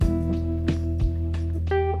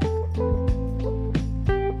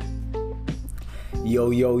Yo,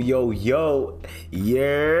 yo, yo, yo.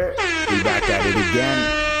 Yeah. We back at it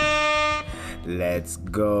again. Let's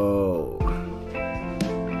go.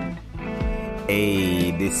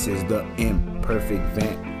 Hey, this is the Imperfect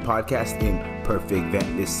Vent Podcast. Imperfect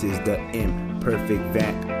Vent. This is the Imperfect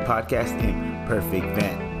Vent Podcast. Imperfect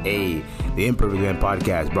Vent. Hey, the Imperfect Vent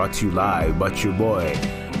Podcast brought to you live by your boy,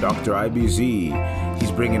 Dr. IBZ.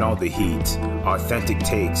 He's bringing all the heat. Authentic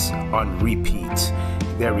takes on repeat.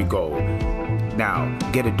 There we go. Now,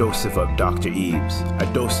 get a dose of Dr. Eves. A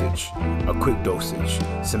dosage. A quick dosage.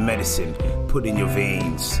 Some medicine put in your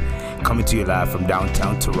veins. Coming to you live from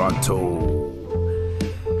downtown Toronto.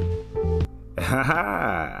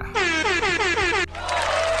 Haha.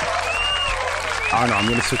 I don't know, I'm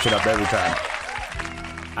going to switch it up every time.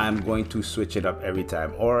 I'm going to switch it up every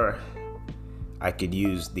time. Or I could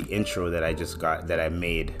use the intro that I just got, that I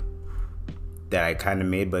kind of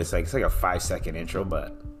made, but it's like a 5-second intro,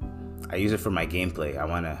 but I use it for my gameplay. I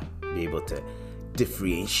want to be able to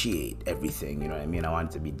differentiate everything, you know what I mean? I want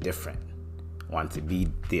it to be different. I want it to be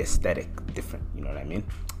the aesthetic different, you know what I mean?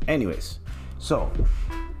 Anyways, so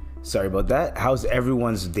sorry about that. How's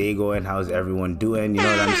everyone's day going? How's everyone doing? You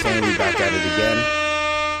know what I'm saying? We back at it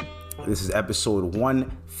again. This is episode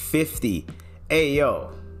 150. Hey,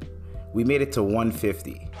 yo. We made it to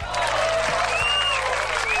 150.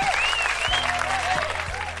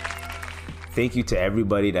 Thank you to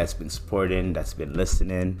everybody that's been supporting, that's been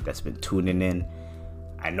listening, that's been tuning in.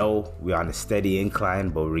 I know we're on a steady incline,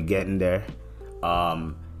 but we're getting there.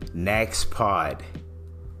 Next pod,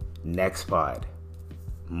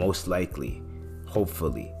 most likely,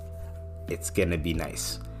 hopefully, it's gonna be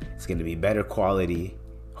nice. It's gonna be better quality.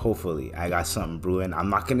 Hopefully, I got something brewing. I'm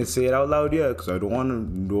not gonna say it out loud yet because I don't want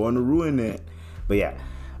to ruin it. But yeah,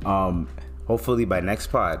 hopefully by next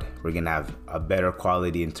pod we're gonna have a better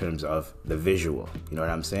quality in terms of the visual. You know what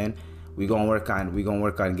I'm saying? We gonna work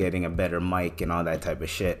on getting a better mic and all that type of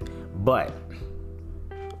shit. But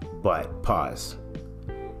pause.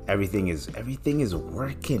 Everything is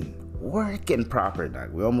working proper,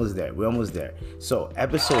 dog. We're almost there. So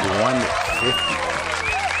episode 150.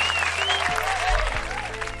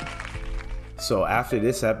 So after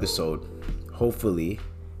this episode, hopefully,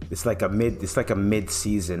 it's like a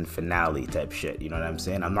mid-season finale type shit. You know what I'm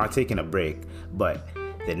saying? I'm not taking a break, but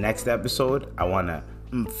the next episode, I wanna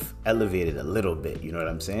elevate it a little bit. You know what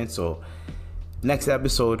I'm saying? So next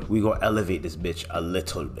episode, we gonna elevate this bitch a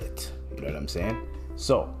little bit. You know what I'm saying?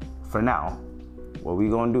 So for now, what we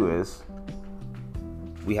gonna do is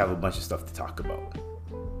we have a bunch of stuff to talk about.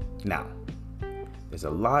 Now, there's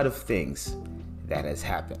a lot of things that has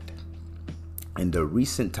happened in the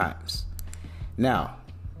recent times. Now,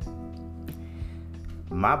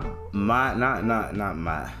 not my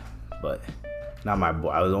boy.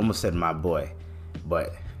 I almost said my boy,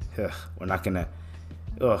 but we're not gonna.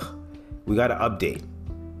 We got to update.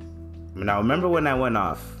 Now, remember when I went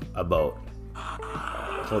off about?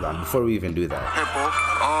 Hold on, before we even do that.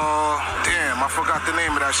 Damn, I forgot the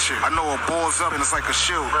name of that shit. I know it balls up and it's like a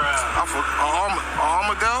shield.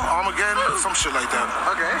 Armageddon, some shit like that.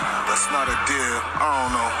 Okay. That's not a deal. I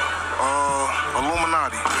don't know.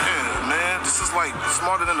 Illuminati. Yeah, man, this is like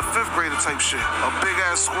smarter than the 5th grader type shit. A big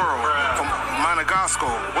ass squirrel from Madagascar.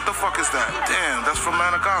 What the fuck is that? Damn, that's from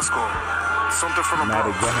Madagascar. Something from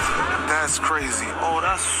Madagascar. That's crazy. Oh,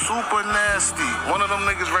 that's super nasty. One of them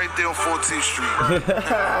niggas right there on 14th Street.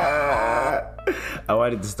 I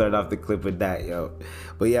wanted to start off the clip with that, yo.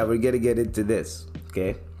 But yeah, we're gonna get into this,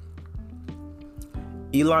 okay?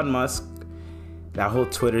 Elon Musk, that whole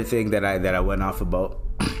Twitter thing that I went off about,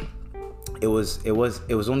 it was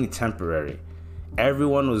only temporary.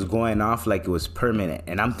 Everyone was going off like it was permanent,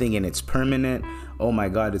 and I'm thinking it's permanent. Oh my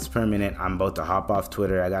God, it's permanent. I'm about to hop off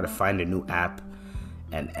Twitter. I gotta find a new app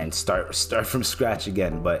and start from scratch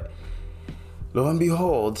again. But lo and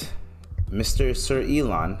behold, Mr. Sir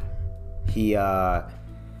Elon, he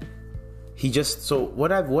just, so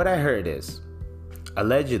what I heard is,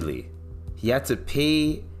 allegedly, he had to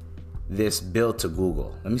pay this bill to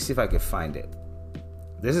Google. Let me see if I can find it.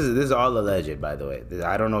 This is all alleged, by the way.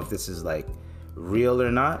 I don't know if this is like real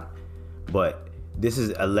or not, but this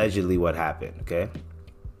is allegedly what happened, okay?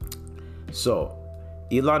 So,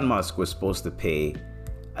 Elon Musk was supposed to pay,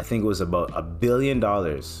 I think it was about $1 billion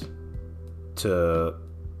to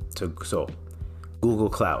Google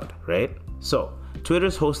Cloud, right? So,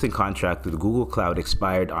 Twitter's hosting contract with Google Cloud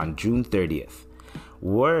expired on June 30th.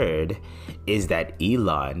 Word is that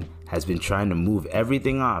Elon has been trying to move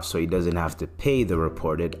everything off so he doesn't have to pay the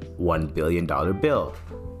reported $1 billion bill.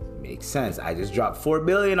 Makes sense. I just dropped $4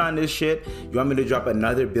 billion on this shit. You want me to drop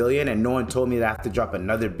another $1 billion and no one told me that I have to drop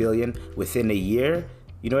another $1 billion within a year?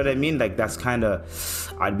 You know what I mean? Like, that's kind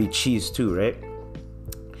of, I'd be cheese too, right?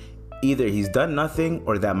 Either he's done nothing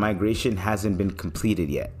or that migration hasn't been completed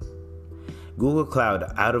yet. Google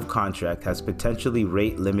Cloud, out of contract, has potentially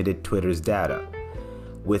rate limited Twitter's data.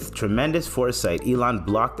 With tremendous foresight, Elon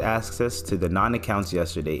blocked access to the non-accounts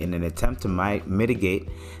yesterday in an attempt to mitigate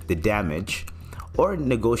the damage or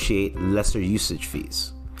negotiate lesser usage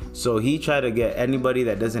fees. So he tried to get anybody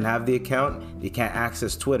that doesn't have the account, they can't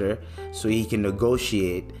access Twitter, so he can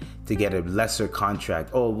negotiate to get a lesser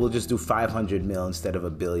contract. Oh, we'll just do 500 mil instead of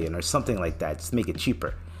 $1 billion or something like that. Just make it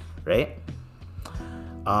cheaper, right?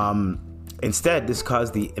 Instead, this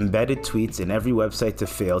caused the embedded tweets in every website to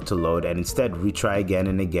fail to load and instead retry again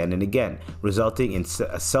and again and again, resulting in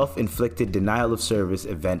a self-inflicted denial of service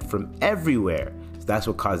event from everywhere. So that's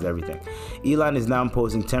what caused everything. Elon is now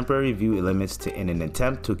imposing temporary view limits in an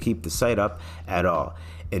attempt to keep the site up at all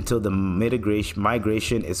until the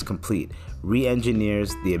migration is complete.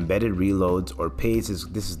 Re-engineers the embedded reloads or pays his,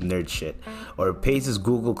 this is nerd shit, or pays his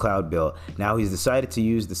Google Cloud bill. Now he's decided to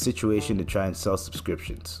use the situation to try and sell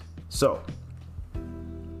subscriptions. So,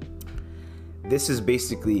 this is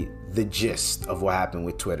basically the gist of what happened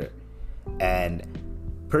with Twitter. And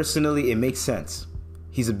personally, it makes sense.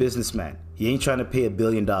 He's a businessman. He ain't trying to pay $1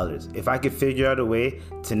 billion. If I could figure out a way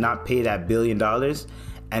to not pay that $1 billion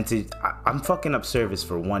and I'm fucking up service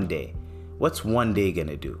for one day. What's one day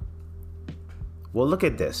gonna do? Well, look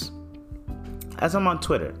at this. As I'm on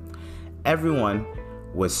Twitter, everyone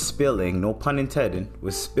was spilling, no pun intended,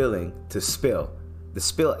 was spilling to Spill, the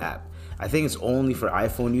Spill app. I think it's only for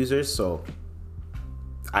iPhone users, so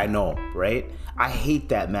I know, right? I hate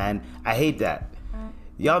that, man. I hate that.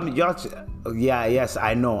 Y'all, yeah, yes,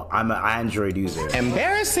 I know. I'm an Android user.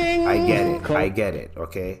 Embarrassing. I get it. Cool. I get it.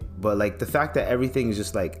 Okay, but like the fact that everything is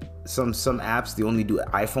just like some apps, they only do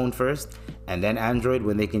iPhone first and then Android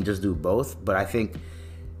when they can just do both. But I think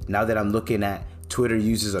now that I'm looking at Twitter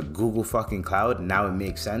uses a Google fucking cloud, now it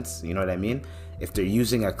makes sense. You know what I mean? If they're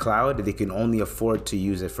using a cloud, they can only afford to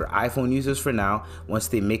use it for iPhone users for now. Once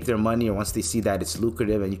they make their money or once they see that it's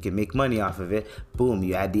lucrative and you can make money off of it, boom,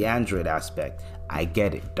 you add the Android aspect. I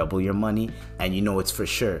get it. Double your money and you know it's for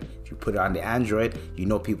sure. If you put it on the Android, you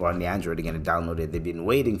know people on the Android are going to download it. They've been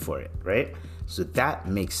waiting for it, right? So that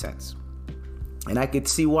makes sense. And I could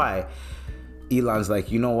see why Elon's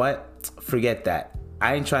like, you know what? Forget that.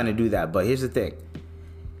 I ain't trying to do that. But here's the thing.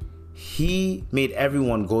 He made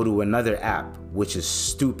everyone go to another app, which is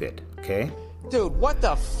stupid, okay? Dude, what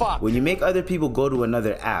the fuck? When you make other people go to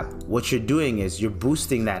another app, what you're doing is you're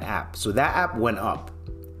boosting that app. So that app went up,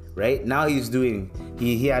 right? Now he's doing,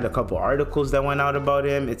 he had a couple articles that went out about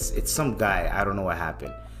him. It's some guy, I don't know what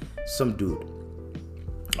happened. Some dude.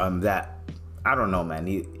 That, I don't know, man.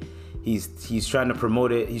 He's trying to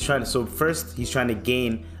promote it. So first he's trying to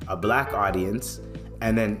gain a black audience,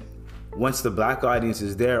 and then once the black audience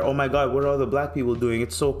is there, oh my God, what are all the black people doing?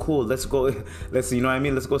 It's so cool. Let's go, you know what I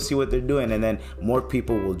mean? Let's go see what they're doing. And then more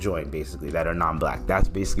people will join, basically, that are non-black. That's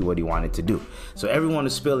basically what he wanted to do. So everyone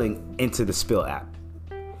is spilling into the Spill app,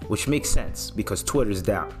 which makes sense because Twitter's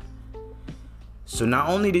down. So not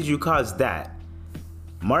only did you cause that,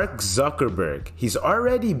 Mark Zuckerberg, he's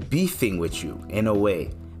already beefing with you in a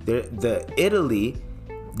way. The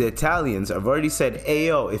Italians have already said, hey,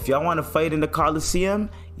 yo, if y'all want to fight in the Coliseum,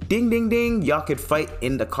 ding, ding, ding, y'all could fight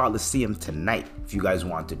in the Coliseum tonight if you guys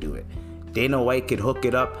want to do it. Dana White could hook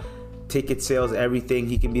it up, ticket sales, everything.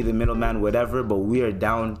 He can be the middleman, whatever, but we are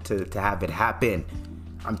down to have it happen.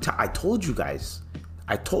 I told you guys.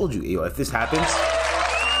 I told you, yo, if this happens.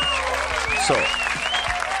 So,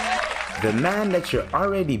 the man that you're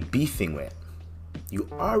already beefing with, you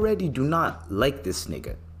already do not like this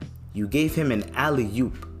nigga. You gave him an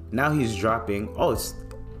alley-oop. Now he's dropping, it's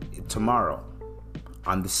tomorrow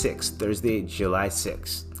on the 6th, Thursday, July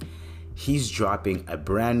 6th. He's dropping a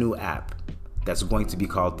brand new app that's going to be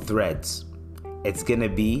called Threads. It's gonna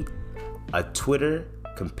be a Twitter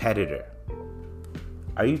competitor.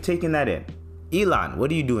 Are you taking that in? Elon, what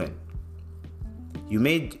are you doing? You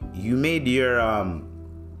made your,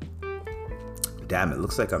 damn, it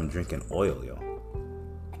looks like I'm drinking oil, yo.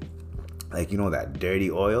 Like, you know that dirty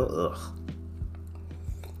oil? Ugh.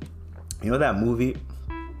 You know that movie?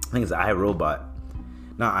 I think it's iRobot.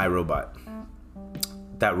 Not iRobot.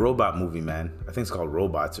 That robot movie, man. I think it's called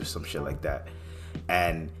Robots or some shit like that.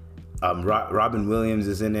 And Robin Williams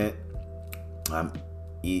is in it.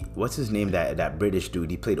 What's his name? That British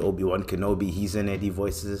dude. He played Obi-Wan Kenobi. He's in it. He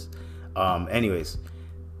voices. Anyways,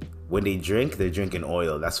 when they drink, they're drinking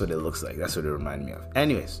oil. That's what it looks like. That's what it reminded me of.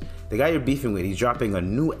 Anyways, the guy you're beefing with, he's dropping a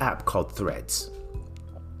new app called Threads.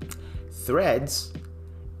 Threads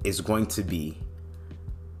is going to be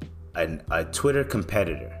a Twitter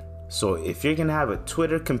competitor. So if you're gonna have a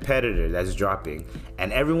Twitter competitor that's dropping,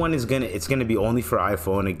 and everyone is it's gonna be only for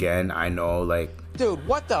iPhone again. I know, like, Dude,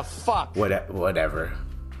 what the fuck? Whatever.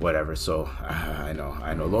 So I know.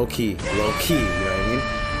 Low key. You know what I mean?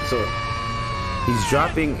 So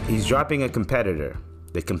he's dropping a competitor.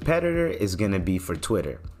 The competitor is gonna be for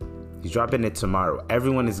Twitter. He's dropping it tomorrow.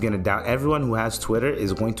 Everyone who has Twitter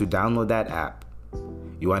is going to download that app.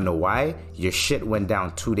 You wanna know why? Your shit went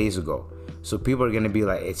down 2 days ago. So people are gonna be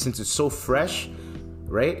like, since it's so fresh,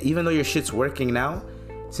 right? Even though your shit's working now,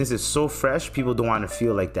 since it's so fresh, people don't want to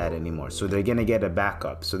feel like that anymore. So they're gonna get a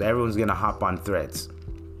backup. So everyone's gonna hop on Threads.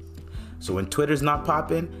 So when Twitter's not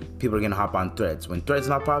popping, people are gonna hop on Threads. When Threads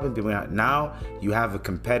not popping, now you have a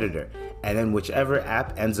competitor. And then whichever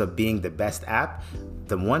app ends up being the best app,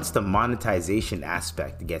 once the monetization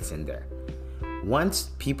aspect gets in there. Once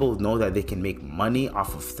people know that they can make money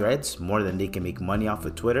off of Threads more than they can make money off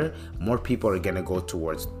of Twitter, more people are gonna go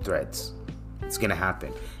towards Threads. It's gonna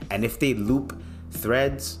happen. And if they loop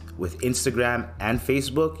Threads with Instagram and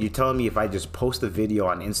Facebook, you're telling me if I just post a video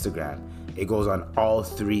on Instagram, it goes on all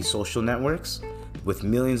 3 social networks with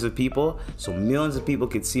millions of people, so millions of people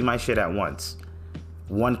could see my shit at once.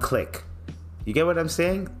 One click. You get what I'm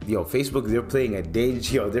saying? Yo, Facebook, they're playing a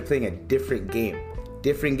different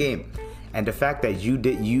game. And the fact that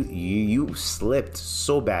you slipped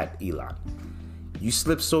so bad, Elon. You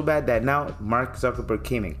slipped so bad that now Mark Zuckerberg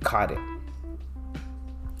came and caught it.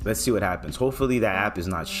 Let's see what happens. Hopefully that app is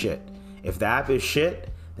not shit. If the app is shit,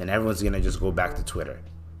 then everyone's gonna just go back to Twitter.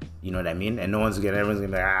 You know what I mean? And everyone's gonna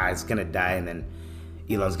be like, it's gonna die, and then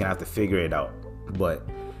Elon's gonna have to figure it out. But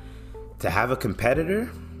to have a competitor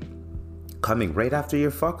coming right after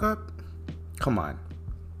your fuck up, come on.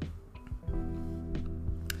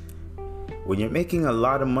 When you're making a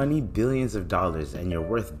lot of money, billions of dollars, and you're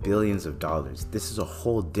worth billions of dollars, this is a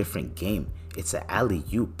whole different game. It's an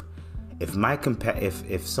alley-oop.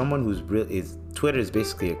 If someone who's Twitter is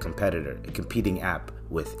basically a competitor, a competing app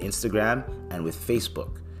with Instagram and with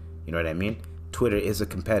Facebook. You know what I mean? Twitter is a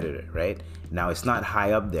competitor, right? Now it's not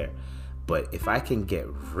high up there, but if I can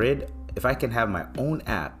have my own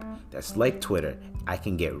app that's like Twitter, I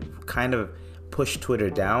can push Twitter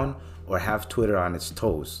down or have Twitter on its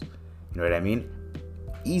toes. You know what I mean?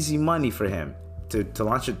 Easy money for him to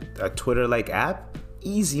launch a Twitter-like app.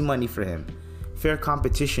 Easy money for him. Fair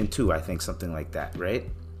competition too, I think, something like that, right?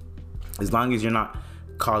 As long as you're not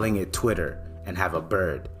calling it Twitter and have a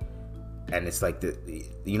bird, and it's like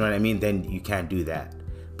you know what I mean? Then you can't do that.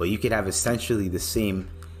 But you could have essentially the same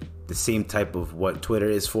type of what Twitter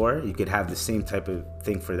is for. You could have the same type of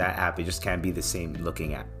thing for that app. It just can't be the same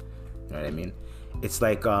looking app. You know what I mean? It's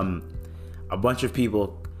like a bunch of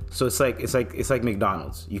people. So it's like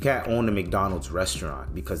McDonald's. You can't own a McDonald's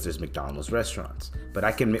restaurant because there's McDonald's restaurants. But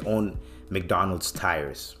I can own McDonald's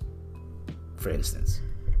tires, for instance.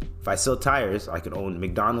 If I sell tires, I can own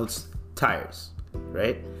McDonald's tires,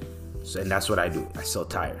 right? So, and that's what I do. I sell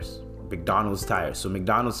tires, McDonald's tires. So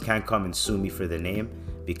McDonald's can't come and sue me for the name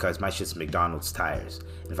because my shit's McDonald's tires.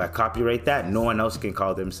 And if I copyright that, no one else can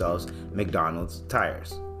call themselves McDonald's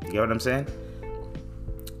tires. You get what I'm saying?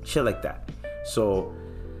 Shit like that. So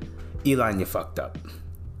Elon, you fucked up.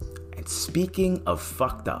 And speaking of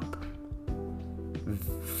fucked up,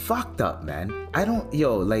 man.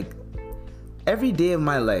 Every day of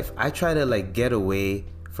my life, I try to get away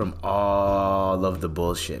from all of the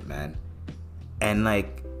bullshit, man. And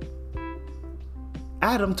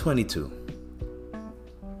Adam 22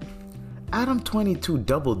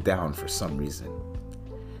 doubled down for some reason.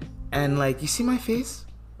 And you see my face?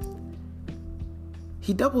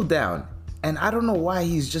 He doubled down. And I don't know why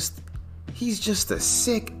he's just a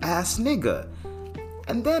sick ass nigga.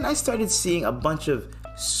 And then I started seeing a bunch of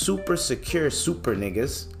super secure super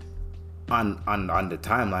niggas on the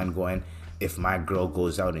timeline going, if my girl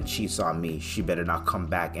goes out and cheats on me, she better not come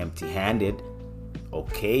back empty-handed.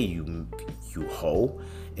 Okay, you hoe.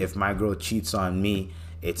 If my girl cheats on me,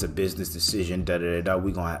 it's a business decision, da-da-da-da.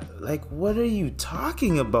 We gonna what are you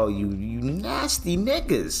talking about, you nasty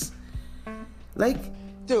niggas?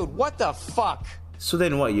 Dude, what the fuck? So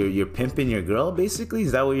then what, you're pimping your girl, basically?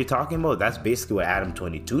 Is that what you're talking about? That's basically what Adam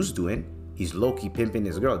 22's doing. He's low-key pimping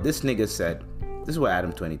his girl. This nigga said, this is what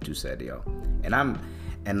Adam 22 said, yo.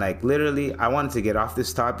 And literally, I wanted to get off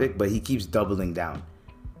this topic, but he keeps doubling down.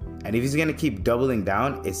 And if he's gonna keep doubling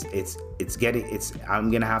down,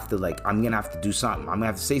 I'm gonna have to do something. I'm gonna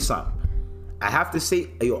have to say something. I have to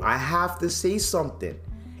say something.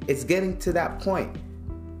 It's getting to that point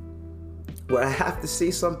where I have to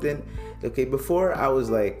say something. Okay, before I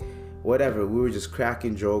was whatever, we were just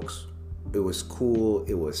cracking jokes. It was cool,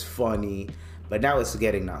 it was funny. But now it's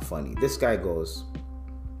getting not funny. This guy goes,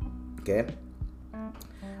 okay,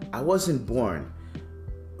 I wasn't born.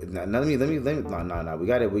 No. We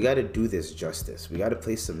gotta do this justice. We gotta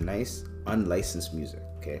play some nice unlicensed music.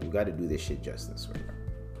 Okay, we gotta do this shit justice right now.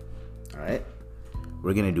 All right,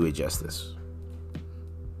 we're gonna do it justice.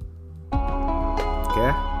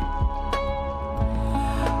 Okay.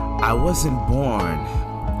 I wasn't born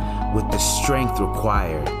with the strength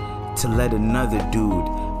required to let another dude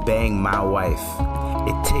bang my wife.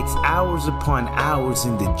 It takes hours upon hours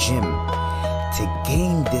in the gym to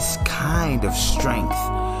gain this kind of strength.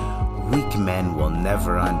 Weak men will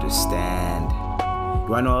never understand. You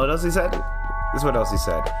wanna know what else he said? This is what else he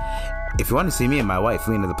said. If you want to see me and my wife,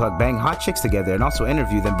 Lena the Plug, bang hot chicks together and also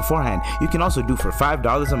interview them beforehand, you can also do for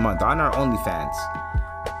 $5 a month on our OnlyFans.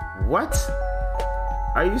 What?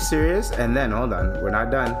 Are you serious? And then, hold on, we're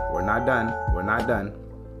not done.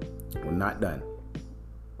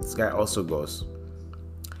 This guy also goes,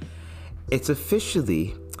 it's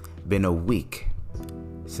officially been a week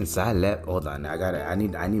since I left. Hold on, I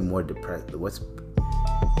need more depressed.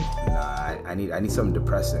 I need something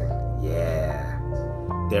depressing. Yeah,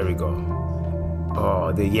 there we go.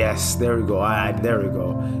 Oh, yes, there we go. There we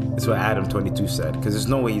go. That's what Adam22 said, because there's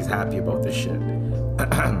no way he's happy about this shit.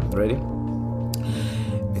 Ready?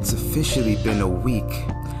 It's officially been a week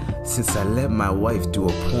since I let my wife do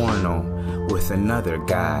a porno with another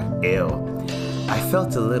guy. Ew. I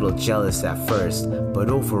felt a little jealous at first, but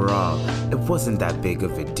overall, it wasn't that big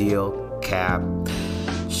of a deal. Cap.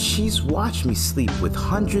 She's watched me sleep with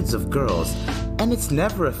hundreds of girls, and it's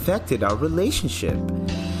never affected our relationship.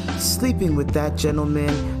 Sleeping with that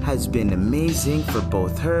gentleman has been amazing for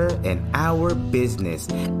both her and our business.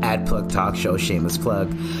 Ad plug talk show, shameless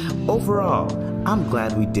plug. Overall, I'm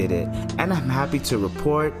glad we did it, and I'm happy to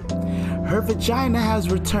report her vagina has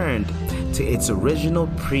returned to its original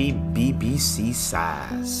pre-BBC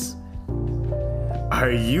size.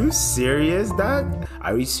 Are you serious, dog?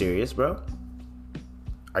 Are you serious, bro?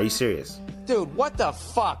 Are you serious? Dude, what the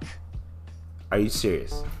fuck? Are you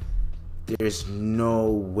serious? There's no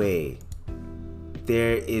way.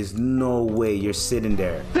 There is no way you're sitting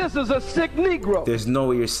there. This is a sick Negro. There's no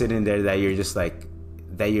way you're sitting there that you're just like,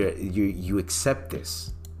 that you accept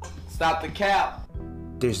this. Stop the cap.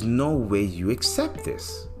 There's no way you accept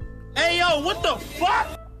this. Hey, yo, what the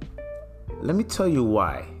fuck? Let me tell you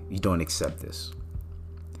why you don't accept this.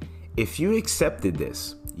 If you accepted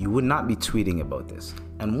this, you would not be tweeting about this.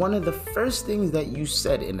 And one of the first things that you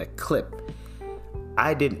said in a clip,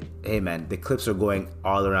 hey man, the clips are going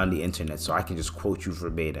all around the internet, so I can just quote you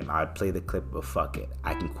verbatim. I'd play the clip, but fuck it.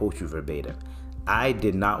 I can quote you verbatim. I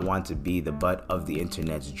did not want to be the butt of the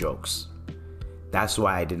internet's jokes. That's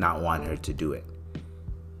why I did not want her to do it.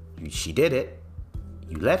 She did it.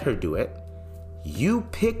 You let her do it. You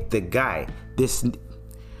picked the guy.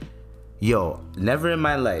 Never in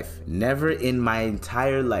my life, never in my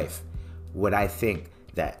entire life would I think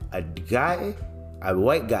that a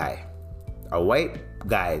white guy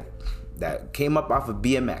that came up off of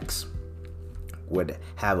BMX would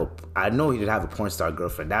have I know he'd have a porn star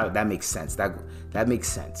girlfriend. That makes sense. That makes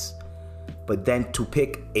sense. But then to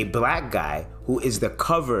pick a black guy who is the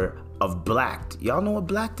cover of Blacked. Y'all know what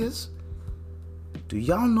Blacked is? Do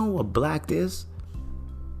y'all know what Blacked is?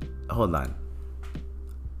 Hold on.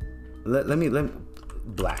 Let me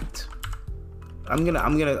Blacked. I'm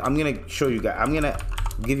gonna show you guys. I'm gonna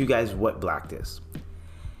give you guys what Blacked is.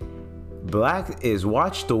 Blacked is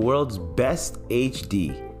watch the world's best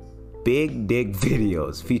HD big dick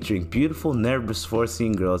videos featuring beautiful,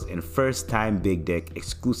 nervous-forcing girls in first-time big dick,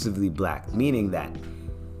 exclusively black, meaning that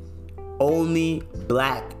only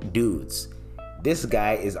black dudes. This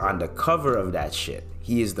guy is on the cover of that shit.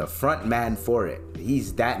 He is the front man for it.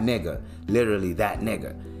 He's that nigga, literally that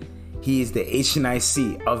nigga. He is the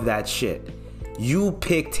HNIC of that shit. You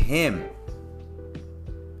picked him.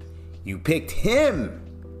 You picked him.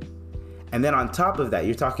 And then on top of that,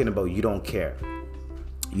 you're talking about you don't care.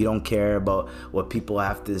 You don't care about what people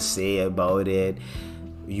have to say about it.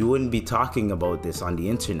 You wouldn't be talking about this on the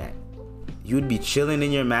internet. You'd be chilling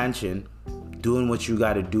in your mansion, doing what you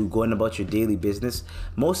gotta do, going about your daily business.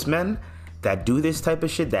 Most men that do this type of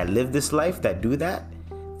shit, that live this life, that do that,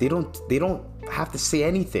 they don't have to say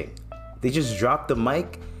anything. They just drop the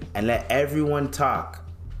mic and let everyone talk.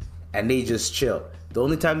 And they just chill. The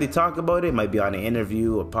only time they talk about it might be on an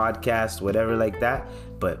interview or podcast, whatever like that.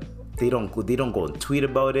 But they don't go and tweet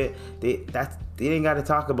about it. They ain't got to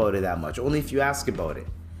talk about it that much. Only if you ask about it.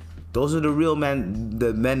 Those are the real men.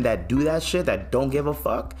 The men that do that shit, that don't give a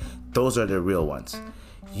fuck. Those are the real ones.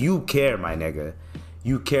 You care, my nigga.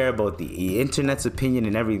 You care about the internet's opinion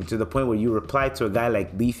and everything, to the point where you reply to a guy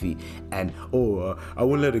like Leafy and, I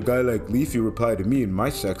wouldn't let a guy like Leafy reply to me in my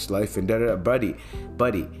sex life and da-da-da.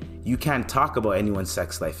 Buddy, you can't talk about anyone's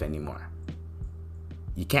sex life anymore.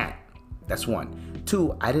 You can't. That's one.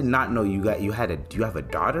 Two, I did not know you have a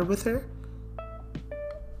daughter with her?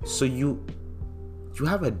 So you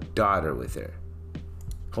have a daughter with her.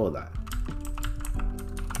 Hold on.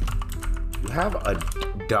 You have a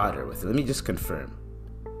daughter with her. Let me just confirm.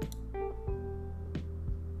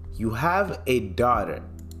 You have a daughter.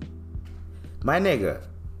 My nigga.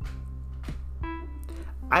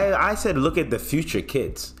 I said look at the future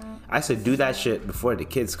kids. I said do that shit before the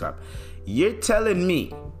kids come. You're telling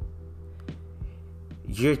me,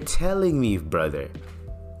 brother,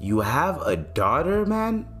 you have a daughter,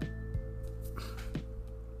 man?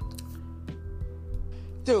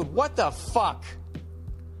 Dude, what the fuck?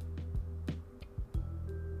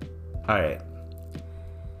 Alright.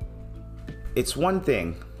 It's one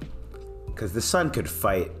thing, because the son could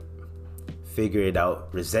fight, figure it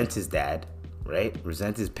out, resent his dad, right?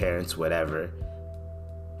 Resent his parents, whatever.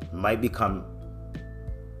 Might become,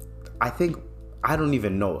 I don't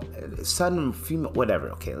even know. Son, female, whatever.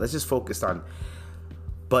 Okay, let's just focus on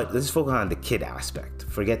the kid aspect.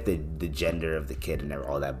 Forget the gender of the kid and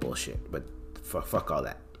all that bullshit. But fuck all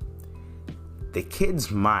that. The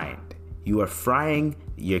kid's mind. You are frying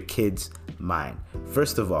your kid's mind.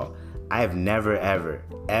 First of all, I have never, ever,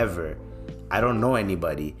 I don't know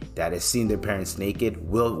anybody that has seen their parents naked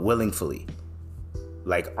willingly.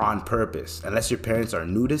 Like on purpose. Unless your parents are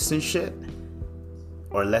nudists and shit.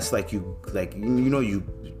 Or unless unless your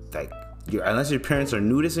parents are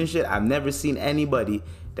nudists and shit, I've never seen anybody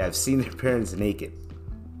that have seen their parents naked.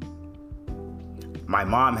 My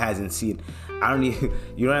mom hasn't seen, I don't even,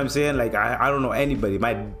 you know what I'm saying? Like, I don't know anybody.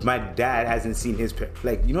 My dad hasn't seen his parents.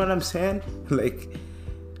 Like, you know what I'm saying? Like,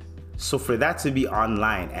 so for that to be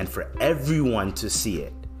online and for everyone to see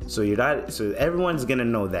it, so everyone's gonna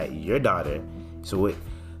know that your daughter, so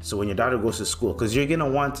when your daughter goes to school, because you're gonna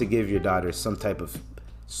want to give your daughter some type of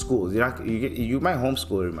school. You might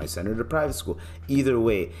homeschool or you might send her to private school. Either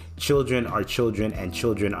way, children are children and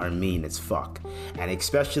children are mean as fuck. And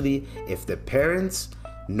especially if the parents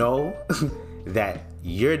know that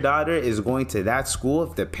your daughter is going to that school,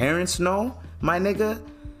 if the parents know, my nigga,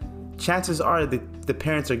 chances are the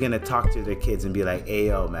parents are gonna talk to their kids and be like, hey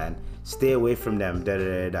yo man, stay away from them, da da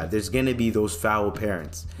da da. There's gonna be those foul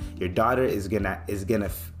parents. Your daughter is gonna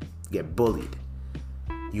get bullied.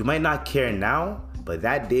 You might not care now, but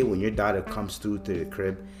that day when your daughter comes through to the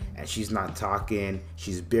crib and she's not talking,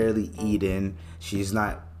 she's barely eating, she's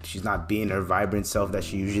not being her vibrant self that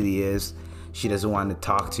she usually is, she doesn't want to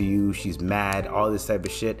talk to you, she's mad, all this type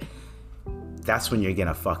of shit, that's when you're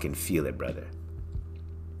gonna fucking feel it, brother.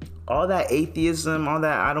 All that atheism, all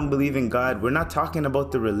that I don't believe in God, we're not talking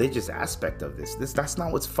about the religious aspect of this. That's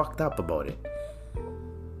not what's fucked up about it.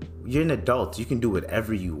 You're an adult, you can do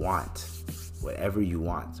whatever you want.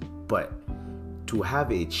 But to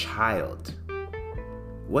have a child,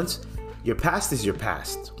 once your past is your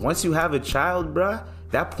past. Once you have a child, bruh,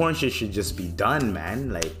 that porn shit should just be done,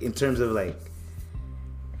 man. Like in terms of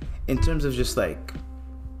just like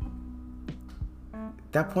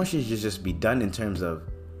that porn shit should just be done in terms of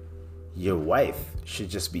your wife should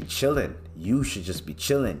just be chilling. You should just be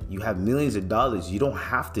chilling. You have millions of dollars. You don't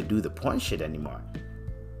have to do the porn shit anymore.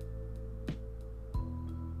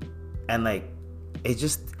 And like, it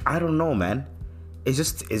just, I don't know, man. It's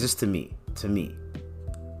just to me,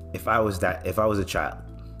 if I was a child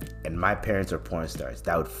and my parents are porn stars,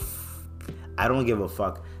 I don't give a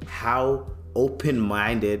fuck how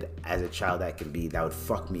open-minded as a child I can be, that would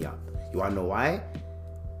fuck me up. You wanna know why?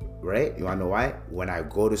 Right? You wanna know why? When I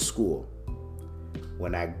go to school,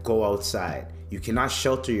 when I go outside, you cannot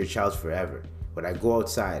shelter your child forever. When I go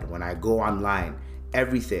outside, when I go online,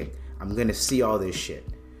 everything, I'm gonna see all this shit.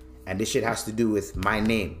 And this shit has to do with my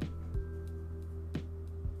name.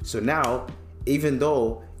 So now, even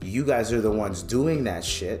though you guys are the ones doing that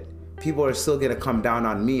shit, people are still gonna come down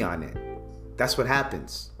on me on it. That's what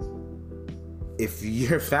happens. If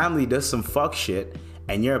your family does some fuck shit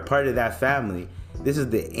and you're a part of that family, this is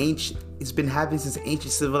it's been happening since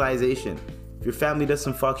ancient civilization. If your family does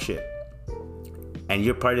some fuck shit and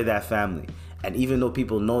you're part of that family, and even though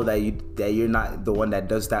people know that you're not the one that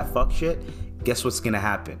does that fuck shit, guess what's gonna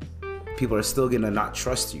happen? People are still gonna not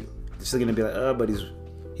trust you. They're still gonna be like, oh, but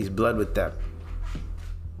he's blood with them.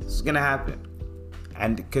 It's gonna happen.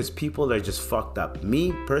 And because people are just fucked up.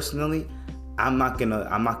 Me personally,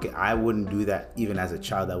 I wouldn't do that. Even as a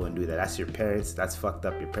child, I wouldn't do that. That's your parents. That's fucked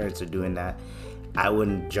up. Your parents are doing that. I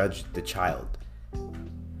wouldn't judge the child.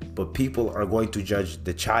 but people are going to judge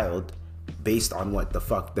the child based on what the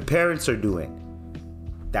fuck the parents are doing.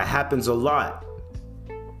 That happens a lot.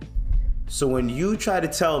 So when you try to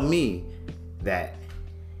tell me that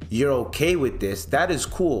you're okay with this, that is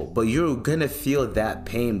cool, but you're gonna feel that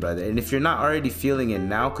pain, brother. And if you're not already feeling it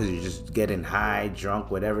now because you're just getting high,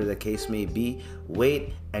 drunk, whatever the case may be,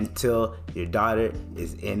 wait until your daughter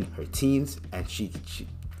is in her teens and she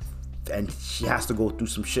has to go through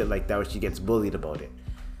some shit like that where she gets bullied about it.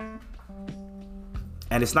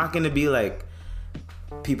 And it's not gonna be like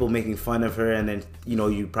people making fun of her and then, you know,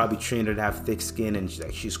 you probably trained her to have thick skin and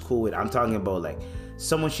she's cool with it. I'm talking about like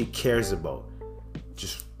someone she cares about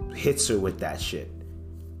just hits her with that shit.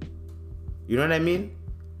 You know what I mean?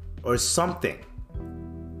 Or something.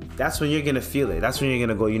 That's when you're gonna feel it. That's when you're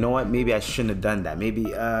gonna go, you know what? Maybe I shouldn't have done that. Maybe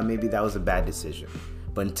that was a bad decision.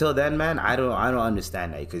 But until then, man, I don't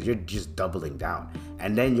understand that, because you're just doubling down.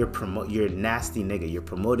 And then you're a nasty nigga. You're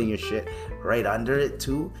promoting your shit right under it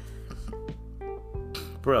too.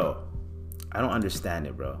 Bro, I don't understand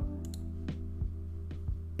it, bro.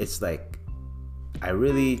 It's like, I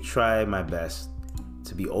really try my best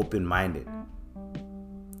to be open-minded.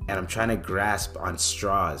 And I'm trying to grasp on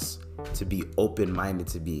straws to be open-minded,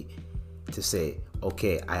 to say,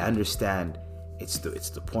 okay, I understand it's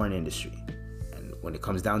the porn industry. And when it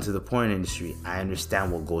comes down to the porn industry, I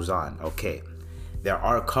understand what goes on. Okay, there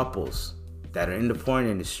are couples that are in the porn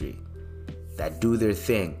industry that do their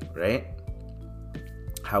thing, right?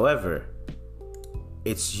 However,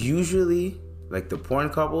 it's usually, like the porn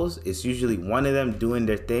couples, it's usually one of them doing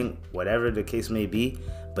their thing, whatever the case may be,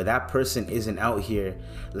 but that person isn't out here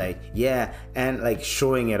like, yeah, and like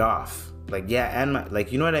showing it off. Like, yeah, and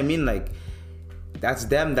like, you know what I mean? Like, that's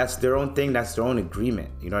them, that's their own thing, that's their own agreement.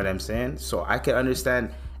 You know what I'm saying? So I can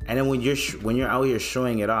understand. And then when you're out here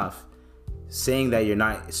showing it off, saying that you're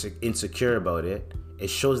not insecure about it, it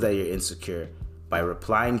shows that you're insecure by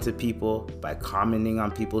replying to people, by commenting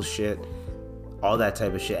on people's shit, all that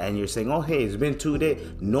type of shit. And you're saying, oh, hey, it's been 2 days.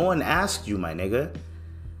 No one asked you, my nigga.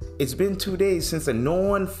 It's been 2 days since no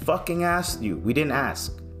one fucking asked you. We didn't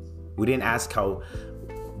ask. We didn't ask how,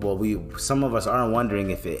 well, some of us aren't wondering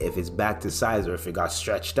if it's back to size or if it got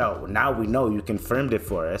stretched out. Now we know, you confirmed it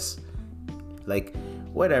for us. Like,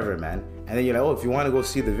 whatever, man. And then you're like, oh, if you want to go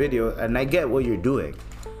see the video, and I get what you're doing,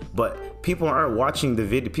 but people aren't watching the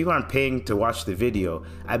video. People aren't paying to watch the video.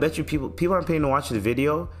 I bet you people aren't paying to watch the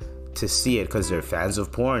video to see it because they're fans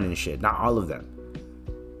of porn and shit. Not all of them.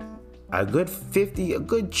 A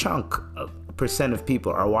good chunk of percent of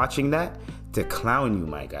people are watching that to clown you,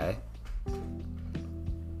 my guy.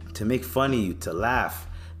 To make fun of you, to laugh.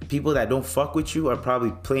 People that don't fuck with you are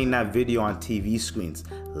probably playing that video on TV screens,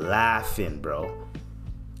 laughing, bro.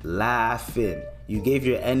 Laughing. You gave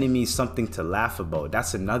your enemies something to laugh about.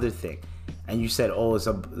 That's another thing. And you said, oh,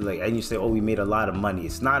 and you say, oh, we made a lot of money.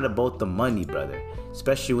 It's not about the money, brother.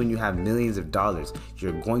 Especially when you have millions of dollars.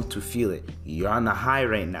 You're going to feel it. You're on the high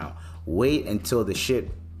right now. Wait until the shit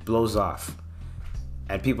blows off.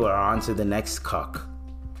 And people are on to the next cuck.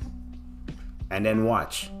 And then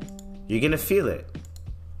watch. You're going to feel it.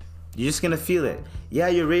 You're just going to feel it. Yeah,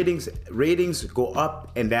 your ratings go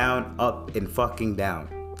up and fucking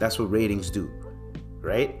down. That's what ratings do.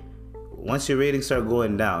 Right? Once your ratings start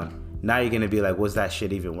going down, now you're gonna be like, was that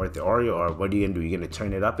shit even worth it? Or what are you gonna do? You're gonna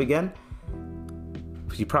turn it up again?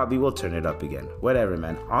 You probably will turn it up again. Whatever,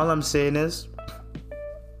 man. All I'm saying is,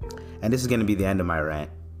 and this is gonna be the end of my rant,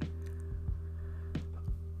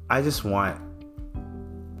 I just want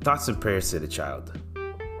thoughts and prayers to the child.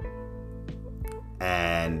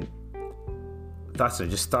 And thoughts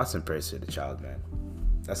and prayers to the child, man.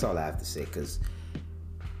 That's all I have to say, because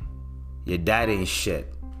your dad ain't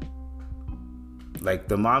shit. Like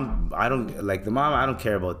the mom, I don't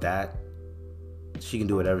care about that. She can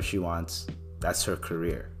do whatever she wants. That's her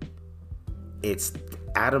career. It's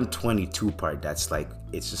Adam 22 part that's like,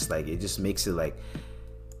 it's just like, it just makes it like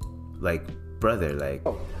brother,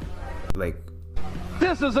 like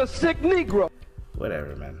This is a sick Negro.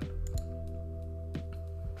 Whatever, man.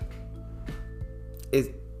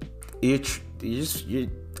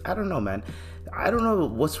 I don't know, man. I don't know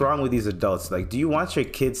what's wrong with these adults. Like, do you want your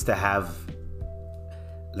kids to have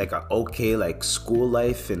like a okay like school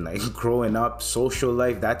life and like growing up, social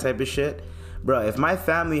life, that type of shit? Bro, if my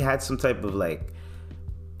family had some type of like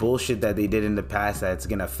bullshit that they did in the past that's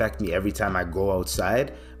gonna affect me every time I go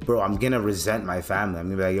outside, bro, I'm gonna resent my family. I'm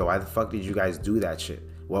gonna be like, yo, why the fuck did you guys do that shit?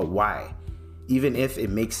 Well, why? Even if it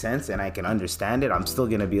makes sense and I can understand it, I'm still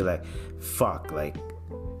gonna be like, fuck, like,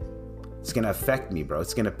 it's gonna affect me, bro.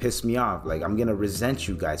 It's gonna piss me off. Like, I'm gonna resent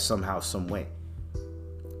you guys somehow, some way.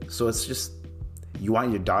 So it's just, You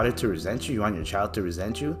want your daughter to resent you? You want your child to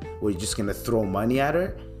resent you? Or you're just gonna throw money at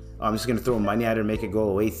her? I'm just gonna throw money at her, make it go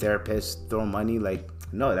away. Therapist, throw money. Like,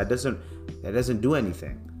 no, that doesn't do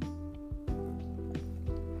anything.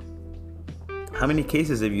 How many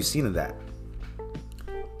cases have you seen of that?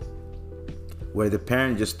 Where the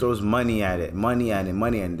parent just throws money at it,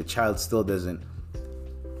 and the child still doesn't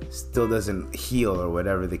heal, or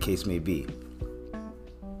whatever the case may be.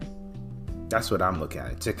 That's what I'm looking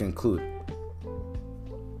at. To conclude,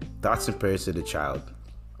 thoughts and prayers to the child.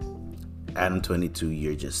 Adam 22,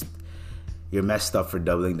 you're messed up for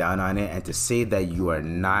doubling down on it, and to say that you are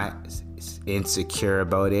not insecure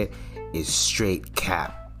about it is straight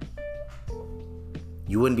cap.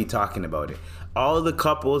 You wouldn't be talking about it. All the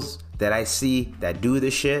couples that I see that do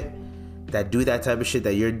the shit, that do that type of shit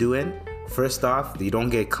that you're doing, first off, they don't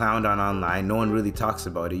get clowned on online. No one really talks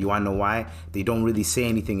about it. You want to know why? They don't really say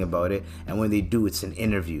anything about it. And when they do, it's in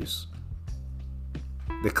interviews.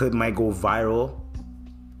 The clip might go viral,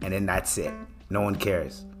 and then that's it. No one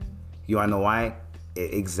cares. You want to know why?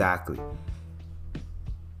 Exactly.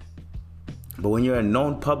 But when you're a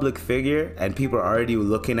known public figure and people are already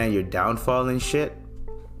looking at your downfall and shit,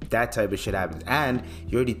 that type of shit happens. And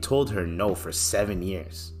you already told her no for 7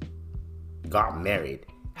 years. Got married,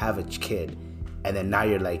 have a kid, and then now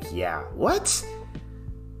you're like, yeah, what?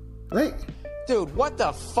 Like, Dude, what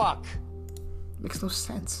the fuck? makes no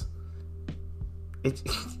sense. It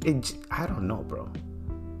I don't know, bro.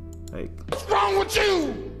 Like, What's wrong with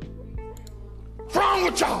you? What's wrong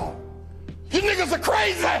with y'all? You niggas are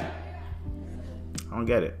crazy. I don't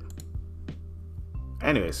get it.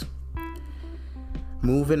 Anyways,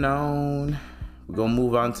 moving on. We're gonna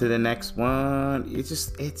move on to the next one.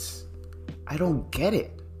 I don't get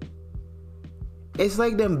it. It's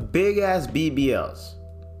like them big ass BBLs.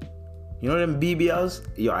 You know them BBLs?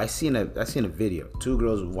 Yo, I seen a video. 2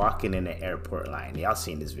 girls walking in the airport line. Y'all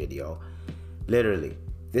seen this video. Literally,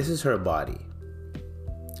 this is her body.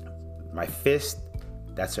 My fist,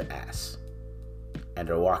 that's her ass. And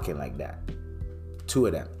they're walking like that. 2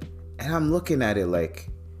 of them. And I'm looking at it like,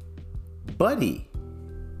 buddy,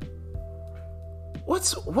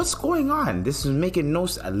 what's going on? This is making no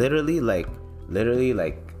sense. Literally like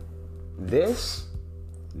this,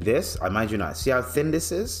 I mind you not. See how thin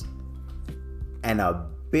this is? And a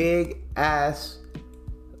big ass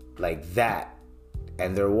like that.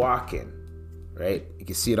 And they're walking, right? You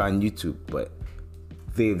can see it on YouTube, but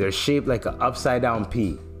they're shaped like an upside down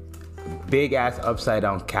P. Big ass upside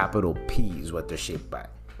down capital P is what they're shaped by.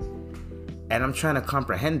 And I'm trying to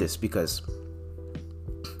comprehend this because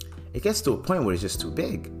it gets to a point where it's just too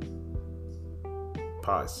big.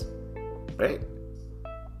 Pause. Right?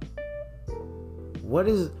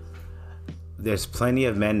 There's plenty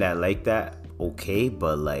of men that like that, okay,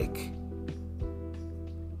 but like,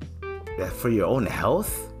 that for your own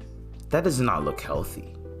health, that does not look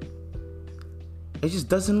healthy. It just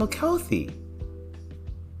doesn't look healthy.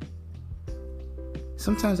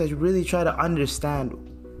 Sometimes I really try to understand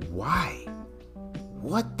why.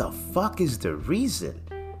 What the fuck is the reason?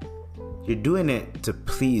 You're doing it to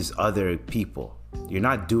please other people. You're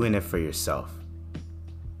not doing it for yourself.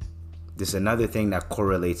 This is another thing that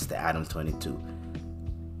correlates to Adam 22.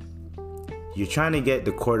 You're trying to get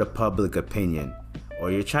the court of public opinion,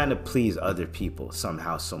 or you're trying to please other people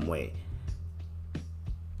somehow, some way.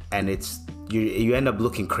 And you end up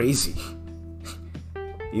looking crazy.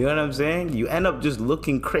 You know what I'm saying? You end up just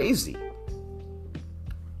looking crazy.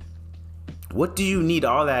 What do you need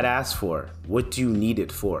all that ass for? What do you need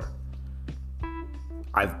it for?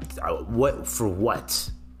 What for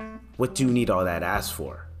what? What do you need all that ass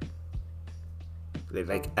for?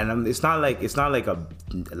 Like, and it's not like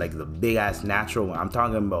the big ass natural one. I'm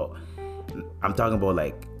talking about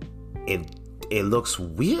like it looks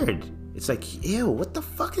weird. It's like, ew, what the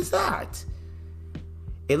fuck is that?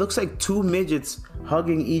 It looks like 2 midgets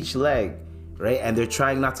hugging each leg, right? And they're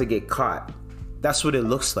trying not to get caught. That's what it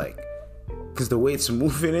looks like. Because the way it's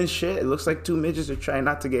moving and shit, it looks like 2 midgets are trying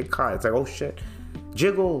not to get caught. It's like, oh shit.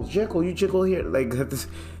 Jiggle, you jiggle here. Like,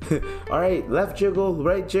 all right, left jiggle,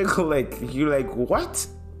 right jiggle. Like, you're like, what?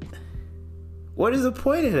 What is the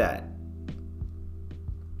point of that?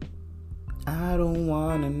 I don't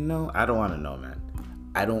want to know. I don't want to know, man.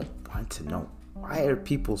 I don't want to know. Why are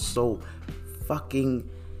people so fucking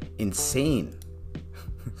insane?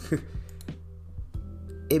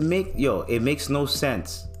 It makes no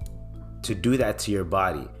sense to do that to your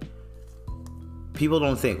body. People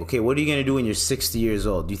don't think, okay, what are you gonna do when you're 60 years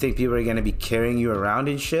old? Do you think people are gonna be carrying you around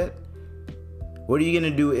and shit? What are you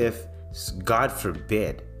gonna do if, God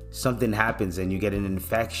forbid, something happens and you get an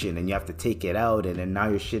infection and you have to take it out, and then now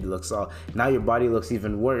your body looks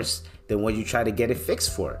even worse than what you try to get it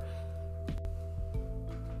fixed for.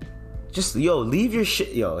 Just, leave your shit.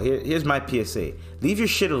 Here's my PSA. Leave your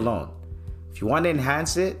shit alone. If you want to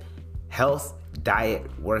enhance it, health, diet,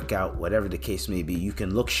 workout, whatever the case may be, you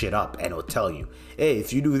can look shit up and it'll tell you, hey,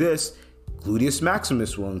 if you do this, gluteus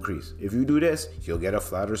maximus will increase. If you do this, you'll get a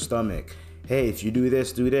flatter stomach. Hey, if you do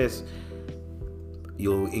this,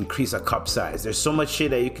 you'll increase a cup size. There's so much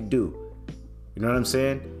shit that you can do. You know what I'm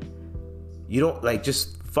saying? You don't,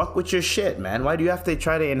 just fuck with your shit, man. Why do you have to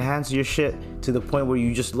try to enhance your shit to the point where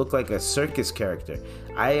you just look like a circus character?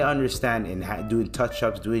 I understand in doing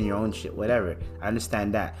touch-ups, doing your own shit, whatever. I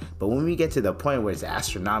understand that. But when we get to the point where it's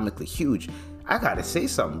astronomically huge, I gotta say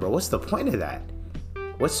something, bro. What's the point of that?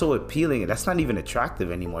 What's so appealing? That's not even attractive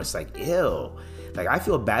anymore. It's like, ew. Like, I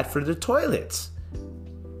feel bad for the toilets.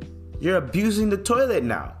 You're abusing the toilet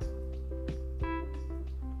now.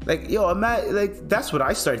 Like, that's what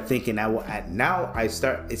I start thinking.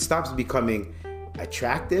 It stops becoming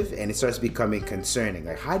attractive and it starts becoming concerning.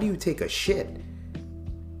 Like, how do you take a shit?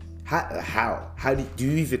 How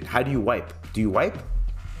do you wipe? Do you wipe?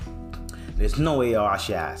 There's no way you'll wash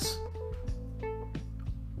your ass.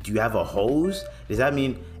 Do you have a hose? Does that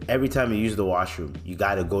mean every time you use the washroom, you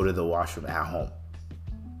gotta go to the washroom at home?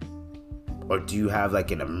 Or do you have like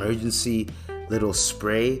an emergency little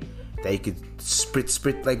spray that you could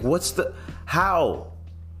sprit? Like, how?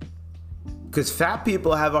 Because fat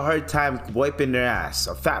people have a hard time wiping their ass,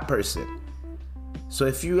 a fat person. So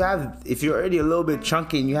if you're already a little bit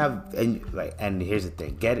chunky and here's the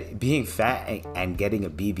thing, being fat and getting a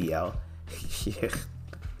BBL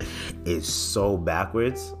is so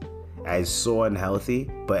backwards, and it's so unhealthy.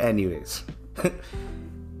 But anyways,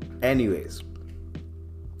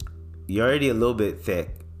 you're already a little bit thick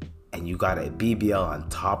and you got a BBL on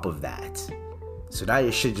top of that. So now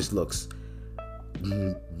your shit just looks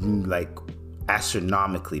like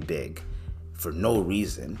astronomically big for no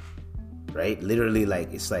reason, right? Literally,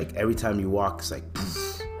 like, it's like every time you walk, it's like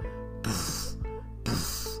poof, poof,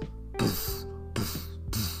 poof, poof, poof, poof,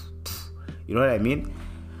 poof. You know what I mean?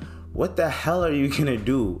 What the hell are you gonna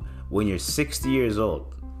do when you're 60 years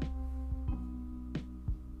old?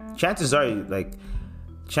 Chances are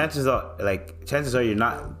you're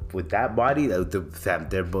not with that body.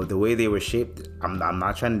 The way they were shaped. I'm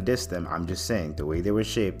not trying to diss them. I'm just saying the way they were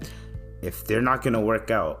shaped. If they're not gonna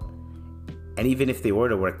work out, and even if they were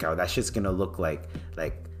to work out, that shit's gonna look like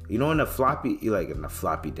in a floppy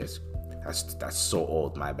disk. That's so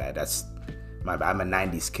old. My bad. That's my bad. I'm a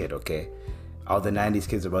 90s kid. Okay, all the 90s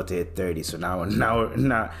kids are about to hit 30. So now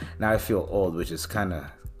I feel old, which is kind of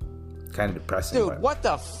depressing. Dude, what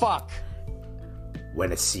the fuck?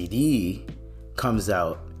 When a CD comes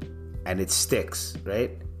out and it sticks,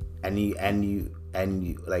 right? And you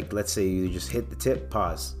like, let's say you just hit the tip,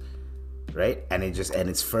 pause, right? And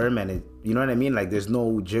it's firm, and it, you know what I mean? Like, there's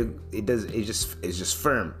no jig. It's just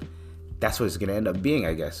firm. That's what it's gonna end up being,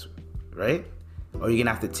 I guess, right? Or you're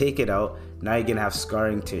gonna have to take it out. Now you're gonna have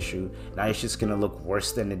scarring tissue. Now it's just gonna look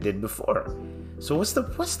worse than it did before. So what's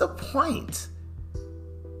the point?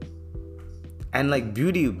 And like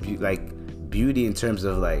beauty in terms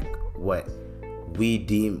of like what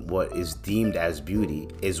is deemed as beauty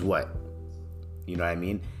is what? You know what I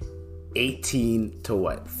mean? 18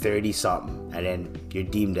 to 30 something, and then you're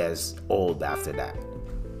deemed as old after that.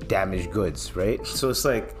 Damaged goods, right? So it's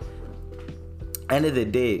like, end of the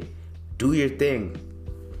day, do your thing,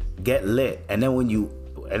 get lit, and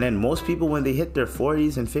then most people, when they hit their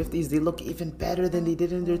 40s and 50s, they look even better than they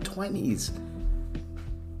did in their 20s.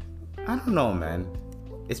 I don't know, man.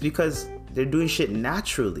 It's because they're doing shit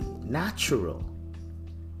natural.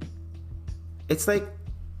 It's like,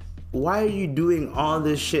 why are you doing all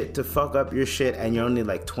this shit to fuck up your shit and you're only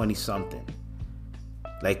like 20 something?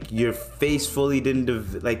 Like, your face fully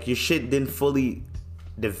your shit didn't fully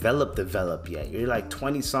develop yet. You're like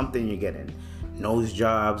 20 something, you're getting nose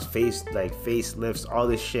jobs, facelifts, all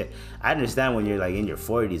this shit. I understand when you're like in your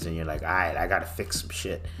 40s and you're like, alright, I gotta fix some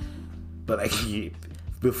shit. But like,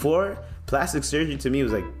 before, plastic surgery to me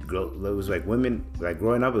was like women, like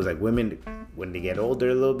growing up, it was like women, when they get older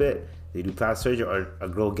a little bit, they do plastic surgery, or a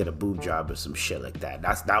girl get a boob job or some shit like that.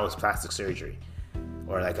 That was plastic surgery,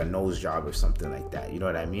 or like a nose job or something like that. You know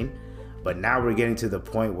what I mean? But now we're getting to the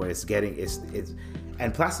point where it's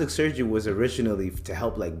and plastic surgery was originally to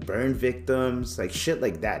help like burn victims, like shit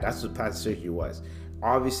like that. That's what plastic surgery was.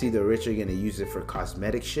 Obviously, the rich are gonna use it for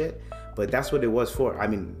cosmetic shit, but that's what it was for. I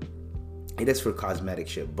mean, it is for cosmetic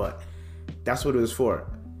shit, but that's what it was for.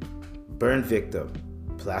 Burn victim,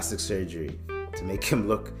 plastic surgery, to make him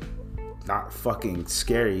look not fucking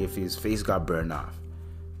scary if his face got burned off.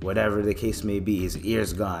 whatever the case may be, his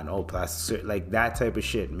ear's gone. Oh, plastic, like that type of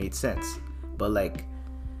shit made sense. But like,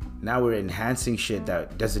 now we're enhancing shit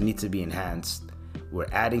that doesn't need to be enhanced. We're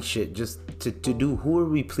adding shit just to do. Who are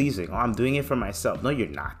we pleasing? Oh, I'm doing it for myself. No, you're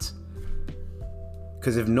not.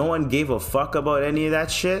 Because if no one gave a fuck about any of that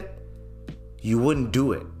shit, you wouldn't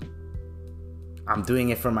do it. I'm doing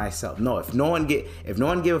it for myself. No, if no one gave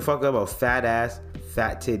a fuck about fat ass,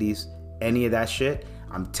 fat titties, any of that shit,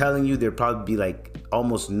 I'm telling you, there'd probably be like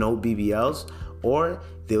almost no BBLs, or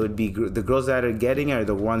there would be the girls that are getting it are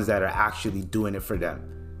the ones that are actually doing it for them.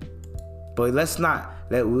 But let's stop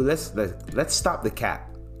the cap.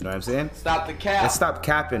 You know what I'm saying? Stop the cap. Let's stop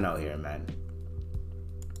capping out here, man.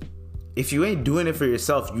 If you ain't doing it for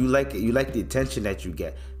yourself, you like the attention that you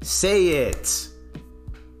get. Say it.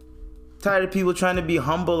 Tired of people trying to be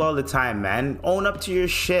humble all the time, man. Own up to your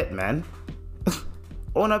shit, man.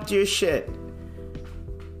 Own up to your shit.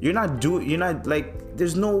 You're not like,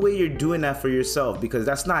 there's no way you're doing that for yourself, because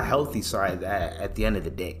that's not healthy. So at the end of the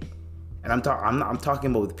day, and I'm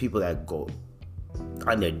talking about the people that go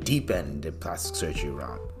on the deep end in plastic surgery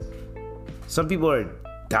realm. Some people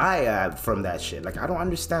die from that shit. Like, I don't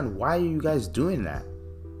understand, why are you guys doing that?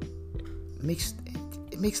 It makes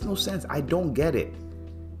no sense. I don't get it.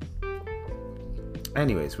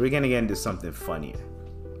 Anyways, we're gonna get into something funnier,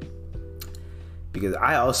 because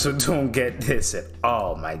I also don't get this at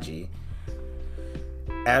all, my G.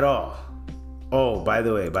 At all. Oh, by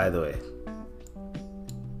the way.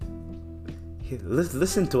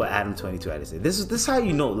 Listen to what Adam 22 had to say. This is how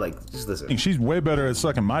you know, like, just listen. She's way better at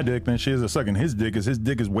sucking my dick than she is at sucking his dick, because his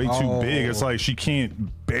dick is way too big. It's like she can't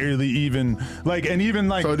barely even, like, and even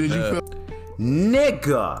like. So did you feel?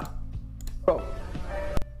 Nigga.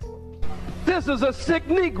 This is a sick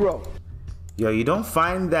Negro. Yo, you don't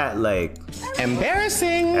find that, like,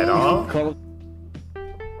 Embarrassing at all?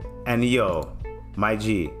 And yo, my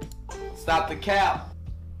G. Stop the cap.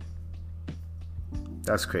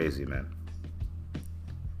 That's crazy, man.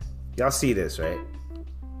 Y'all see this, right?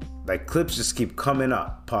 Like, clips just keep coming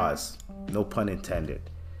up. Pause. No pun intended.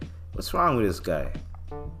 What's wrong with this guy?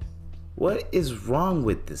 What is wrong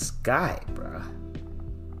with this guy, bruh?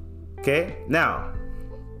 Okay, now,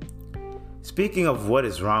 speaking of what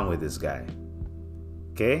is wrong with this guy,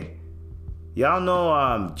 okay? Y'all know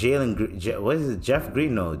what is it? Jeff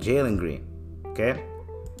Green? No, Jalen Green. Okay?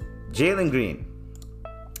 Jalen Green.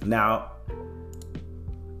 Now,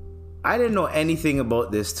 I didn't know anything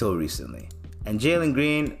about this till recently. And Jalen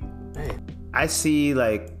Green, I see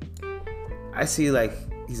like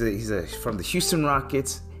he's a from the Houston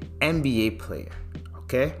Rockets, NBA player.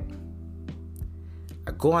 Okay?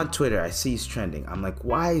 I go on Twitter, I see he's trending. I'm like,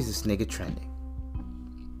 why is this nigga trending?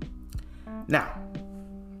 Now,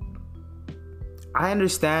 I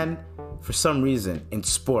understand for some reason in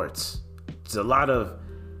sports, there's a lot of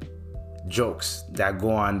jokes that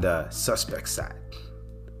go on the suspect side.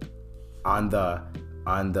 On the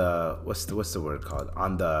what's the word called?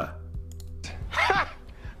 On the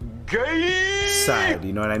Gay side,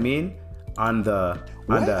 you know what I mean? On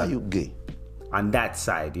are you gay? On that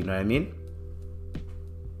side, you know what I mean?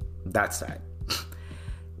 That side.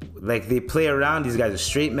 Like, they play around. These guys are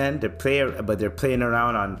straight men. But they're playing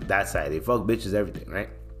around on that side. They fuck bitches, everything, right?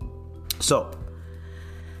 So,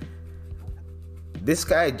 this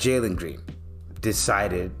guy, Jalen Green,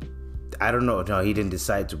 decided, I don't know, no, he didn't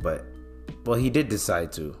decide to, but, well, he did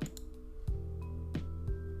decide to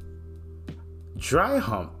dry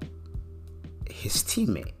hump his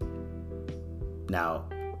teammate. Now,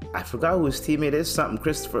 I forgot who his teammate is, something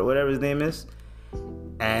Christopher, whatever his name is.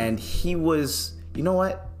 And he was, you know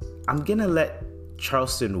what? I'm gonna let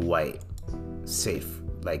Charleston White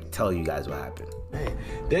tell you guys what happened. Man,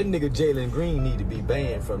 that nigga Jalen Green need to be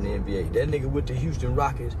banned from the NBA. That nigga with the Houston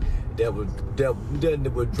Rockets, that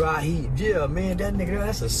would dry heat. Yeah, man, that nigga,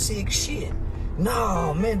 that's a sick shit.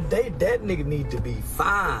 No, man, that nigga need to be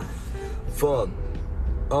fined for,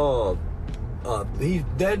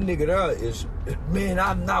 that nigga there is, man,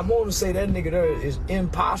 I want to say that nigga there is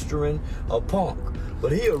imposturing a punk,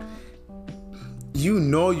 but you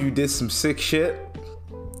know you did some sick shit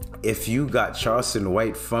if you got Charleston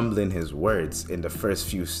White fumbling his words in the first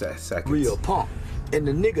few seconds. Real punk. And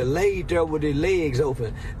the nigga laid there with his legs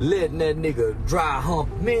open, letting that nigga dry hump.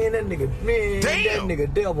 Man, that nigga, that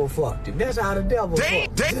nigga devil fucked him. That's how the devil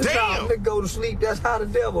fucked. That's how nigga go to sleep. That's how the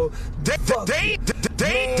devil fucked him.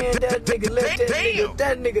 Man, that nigga let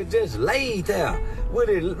that nigga just laid there with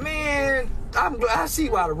it, man. I see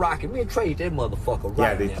why the Rocket, man, trade that motherfucker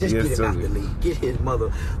right now. Just get him out the league. Get his mother.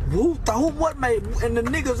 What made, and the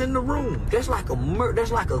niggas in the room. That's like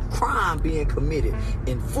a crime being committed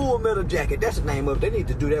in Full Metal Jacket. That's the name of it. They need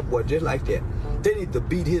to do that boy just like that. They need to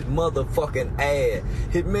beat his motherfucking ass.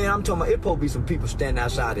 Man, I'm talking about, it supposed to be some people standing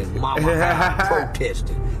outside in Mama House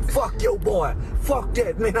protesting. Fuck your boy. Fuck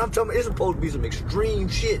that, man. I'm talking about, it's supposed to be some extreme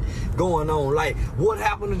shit going on. Like, what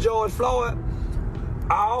happened to George Floyd?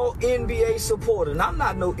 All NBA supporters, and I'm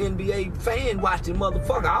not no NBA fan watching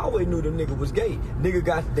motherfucker. I always knew the nigga was gay.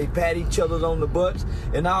 They pat each other on the butts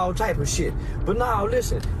and all type of shit. But now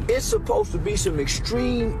listen, it's supposed to be some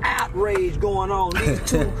extreme outrage going on. These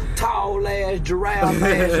two tall ass giraffe ass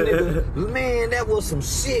niggas, man, that was some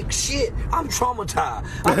sick shit. I'm traumatized.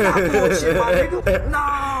 I'm not bullshit, my nigga.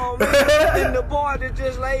 No, man. And the boy that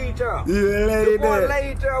just laid there. The boy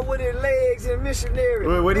laid there with his legs and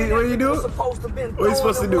missionary. What do you do? Supposed to been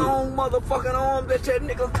supposed to do? Long motherfucking arm that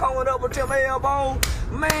nigga coming up with your elbow.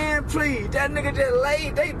 Man, please, that nigga just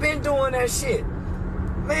laid. They been doing that shit.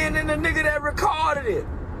 Man, and the nigga that recorded it.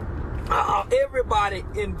 Everybody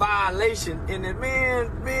in violation. And then, man,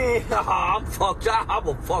 I'm fucked up. I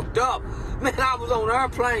was fucked up. Man, I was on an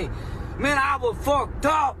airplane. Man, I was fucked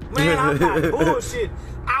up. Man, I'm not bullshit.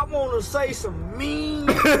 I want to say some mean,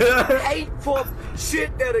 hateful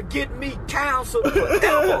shit that'll get me canceled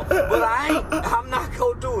forever. But I'm not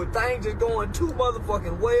going to do it. Things is going too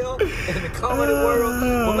motherfucking well in the comedy world.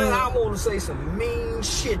 But man, I want to say some mean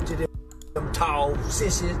shit to them tall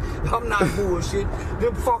sissies. I'm not bullshit.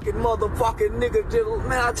 Them fucking motherfucking niggas.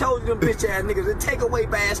 Man, I told you them bitch ass niggas. They take away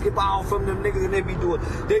basketball from them niggas and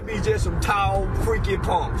they be just some tall, freaky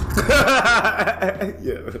punks.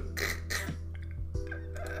 Yeah.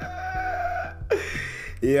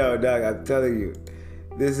 Yo, dog, I'm telling you,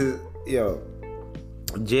 this is,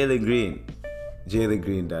 Jalen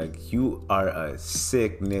Green, dog, you are a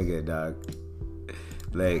sick nigga, dog.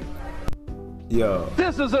 Like, yo.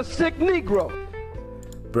 This is a sick Negro.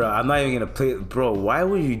 Bro, I'm not even gonna play, bro, why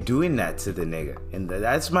were you doing that to the nigga? And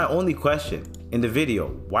that's my only question in the video.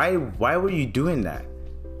 Why were you doing that?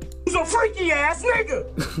 He's a freaky ass nigga.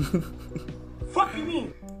 Fuck you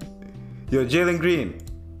mean? Yo, Jalen Green.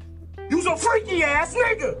 You's a freaky ass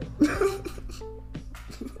nigga.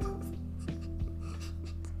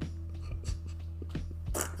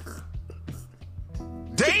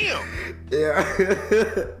 Damn. Yeah.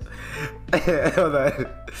 Hold on.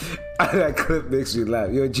 That clip makes me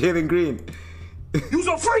laugh. Yo, Jalen Green. You's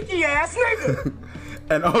a freaky ass nigga.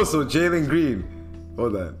 And also Jalen Green.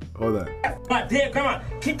 Hold on. My dear grandma,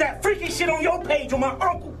 keep that freaky shit on your page on my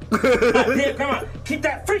uncle. My dear grandma, keep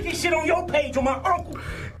that freaky shit on your page on my uncle.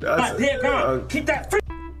 My dear grandma, keep that freaky.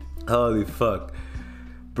 Holy fuck.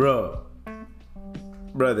 Brother.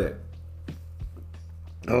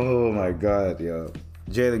 Oh my god, yo.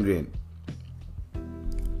 Jalen Green.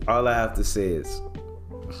 All I have to say is,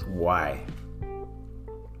 why?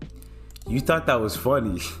 You thought that was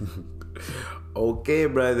funny. Okay,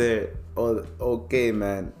 brother. Okay,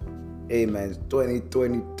 man. Hey, man, it's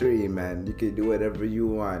 2023, man. You can do whatever you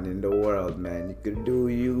want in the world, man. You can do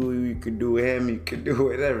you can do him, you can do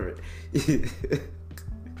whatever.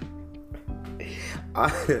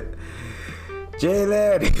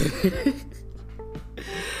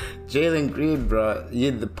 Jalen Green, bro.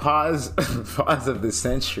 You're the pause of the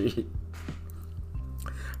century.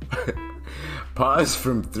 Pause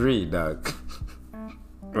from 3, dog.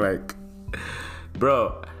 Like,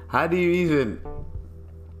 bro, how do you even...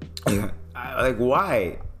 Like,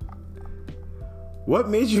 why? What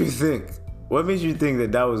made you think that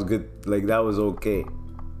that was good? Like, that was okay?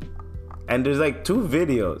 And there's like 2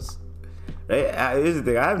 videos, right? Here's the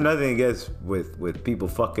thing. I have nothing against with people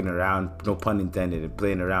fucking around, no pun intended, and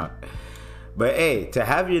playing around. But hey, to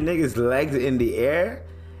have your niggas' legs in the air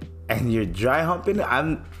and you're dry humping,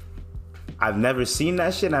 I've never seen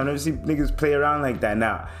that shit. I've never seen niggas play around like that.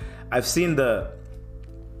 Now, I've seen there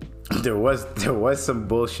was some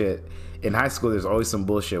bullshit in high school. There's always some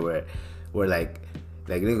bullshit where like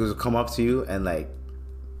niggas will come up to you and like,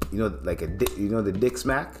 like the dick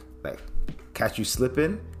smack, like catch you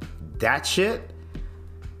slipping. That shit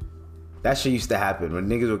used to happen when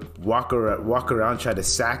niggas would walk around try to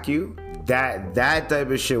sack you. That type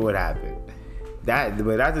of shit would happen. But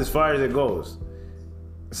that's as far as it goes.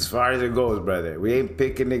 As far as it goes, brother. We ain't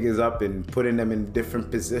picking niggas up and putting them in different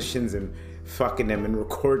positions and fucking them and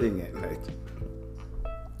recording it. Like,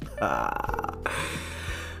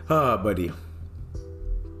 buddy.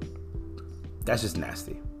 That's just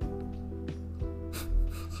nasty.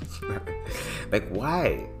 Like,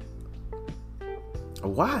 why?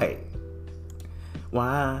 Why?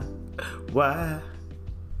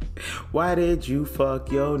 Why did you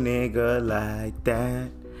fuck your nigga like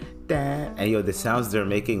that? And yo, the sounds they're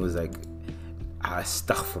making was like,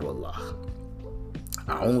 astaghfirullah.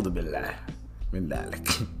 A'udhu billah. Min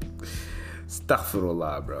dhalik.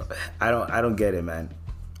 Astaghfirullah, bro. I don't get it, man.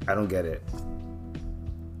 I don't get it.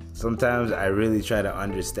 Sometimes I really try to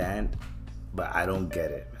understand, but I don't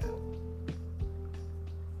get it, man.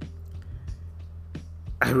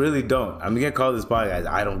 I really don't. I'm gonna call this podcast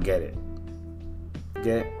I don't get it.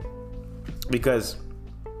 Get it? Because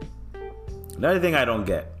another thing I don't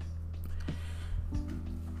get,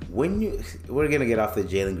 we're gonna get off the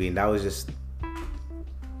Jalen Green. That was just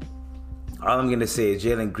all I'm gonna say is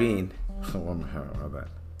Jalen Green. My bad.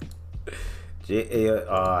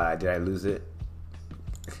 Did I lose it?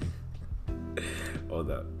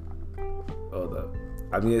 Hold up.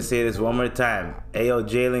 I'm gonna say this one more time. Ayo,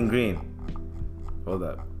 Jalen Green. Hold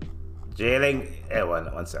up. Jalen. Hey,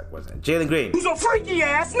 one sec. Jalen Green. Who's a freaky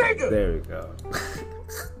ass nigga? There we go.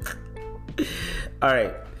 All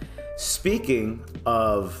right. Speaking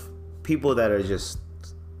of people that are just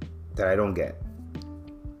that I don't get,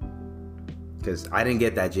 because I didn't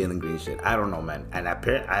get that Jalen Green shit. I don't know, man. And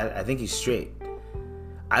I think he's straight.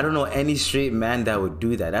 I don't know any straight man that would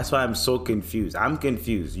do that. That's why I'm so confused. I'm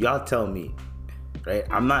confused. Y'all tell me, right?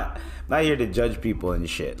 I'm not here to judge people and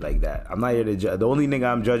shit like that. I'm not here to judge. The only nigga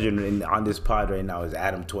I'm judging on this pod right now is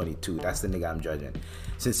Adam22. That's the nigga I'm judging.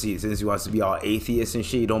 Since he wants to be all atheist and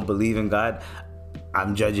shit, he don't believe in God,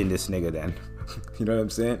 I'm judging this nigga then. You know what I'm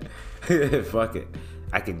saying? Fuck it.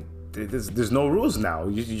 There's no rules now.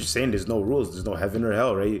 You're just saying there's no rules. There's no heaven or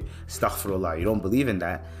hell, right? Astaghfirullah. You don't believe in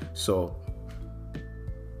that. So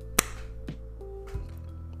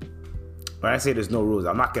when I say there's no rules,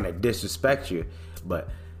 I'm not gonna disrespect you, but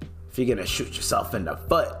if you're gonna shoot yourself in the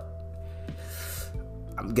foot,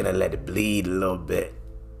 I'm gonna let it bleed a little bit.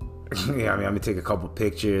 You know what I mean? I'm gonna take a couple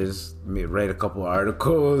pictures, write a couple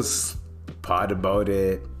articles, pod about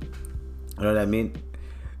it. You know what I mean?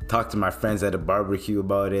 Talk to my friends at a barbecue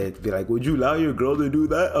about it. Be like, would you allow your girl to do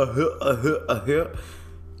that?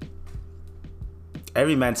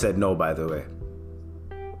 Every man said no, by the way.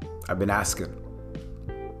 I've been asking.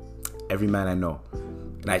 Every man I know.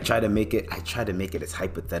 And I try to make it as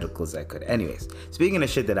hypothetical as I could. Anyways, speaking of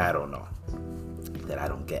shit that I don't know, that I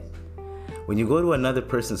don't get. When you go to another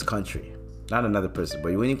person's country, not another person,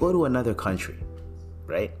 but when you go to another country,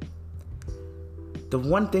 right? The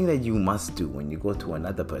one thing that you must do when you go to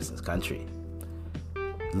another person's country,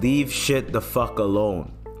 leave shit the fuck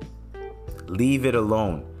alone. Leave it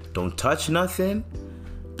alone. Don't touch nothing.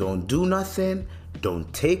 Don't do nothing.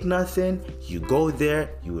 Don't take nothing. You go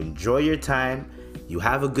there, you enjoy your time, you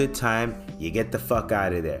have a good time, you get the fuck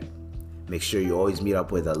out of there. Make sure you always meet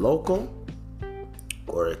up with a local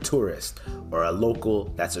or a tourist, or a local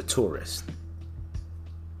that's a tourist.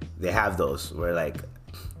 They have those where like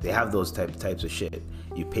they have those types of shit.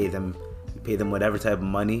 You pay them whatever type of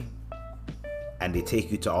money, and they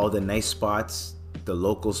take you to all the nice spots, the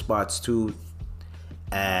local spots too,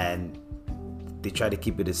 and they try to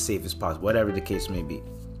keep it as safe as possible, whatever the case may be.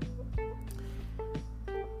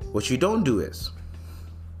 What you don't do is,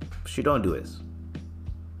 you don't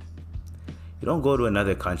go to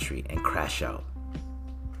another country and crash out.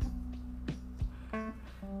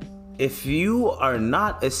 If you are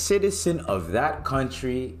not a citizen of that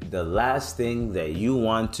country, the last thing that you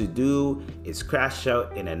want to do is crash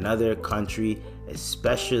out in another country,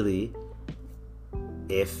 especially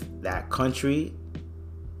if that country,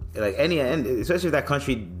 especially if that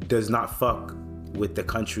country does not fuck with the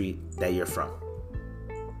country that you're from.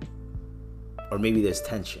 Or maybe there's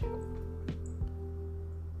tension.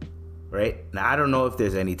 Right? Now, I don't know if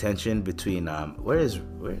there's any tension between,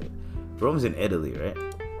 Rome's in Italy, right?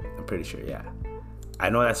 I'm pretty sure, yeah. I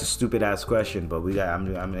know that's a stupid ass question, but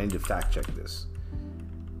I'm gonna need to fact check this.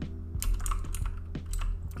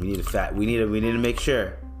 We need to make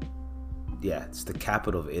sure. Yeah, it's the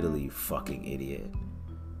capital of Italy, you fucking idiot.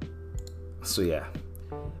 So yeah,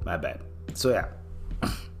 my bad. So yeah,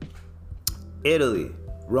 Italy,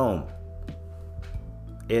 Rome,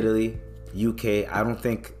 Italy, UK. I don't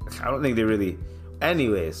think they really.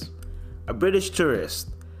 Anyways, a British tourist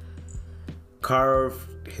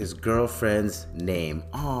carved his girlfriend's name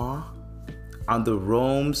on the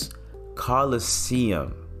Rome's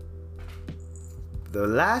Colosseum. The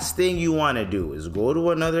last thing you want to do is go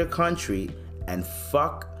to another country and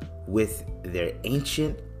fuck with their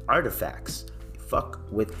ancient artifacts, fuck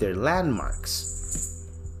with their landmarks.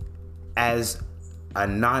 As a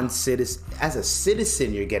non-citizen, as a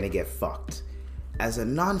citizen, you're gonna get fucked. As a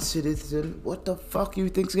non-citizen, what the fuck do you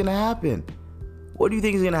think's gonna happen? What do you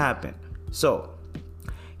think is gonna happen? So,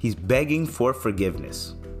 he's begging for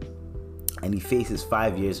forgiveness. and he faces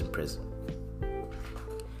 5 years in prison.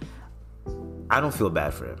 I don't feel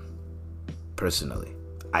bad for him. Personally,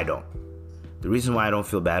 I don't. The reason why I don't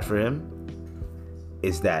feel bad for him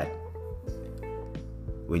is that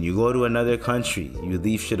when you go to another country, you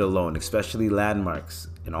leave shit alone, especially landmarks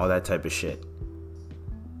and all that type of shit.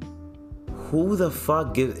 Who the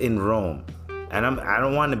fuck gives in Rome? And I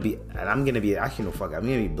don't want to be, and I'm gonna be, actually no fuck, I'm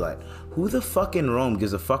gonna be blunt. Who the fuck in Rome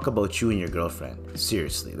gives a fuck about you and your girlfriend?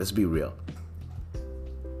 Seriously, let's be real.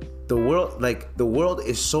 The world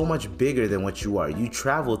is so much bigger than what you are. You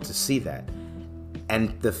travel to see that.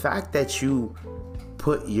 And the fact that you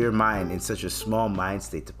put your mind in such a small mind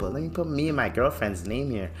state to let me put me and my girlfriend's name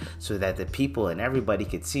here so that the people and everybody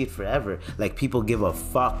could see it forever. Like, people give a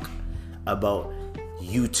fuck about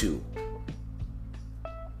you two.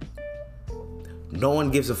 No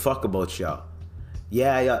one gives a fuck about y'all.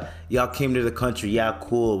 Yeah, y'all came to the country. Yeah,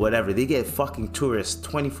 cool, whatever. They get fucking tourists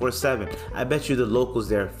 24/7. I bet you the locals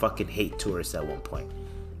there fucking hate tourists at one point.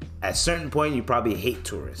 At a certain point, you probably hate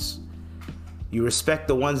tourists. You respect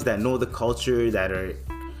the ones that know the culture, that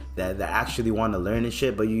actually want to learn and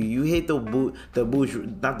shit. But you hate the bourgeois,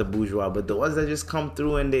 not the bourgeois, but the ones that just come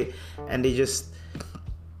through and they just,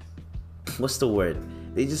 what's the word?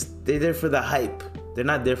 They're there for the hype. They're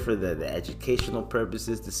not there for the educational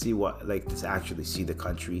purposes to see what, like, to actually see the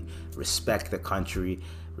country, respect the country,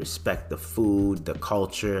 respect the food, the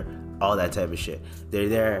culture, all that type of shit. They're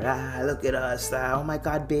there, look at us, oh my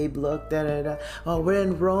god, babe, look, da-da-da. Oh, we're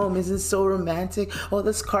in Rome, isn't it so romantic? Oh,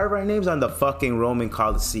 let's carve our names on the fucking Roman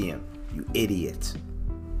Colosseum. You idiot.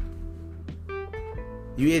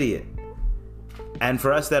 You idiot. And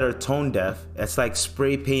for us that are tone deaf, that's like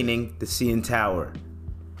spray painting the CN Tower.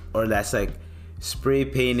 Or that's like spray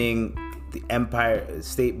painting the Empire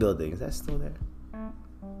State Building. Is that still there?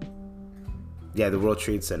 Yeah, the World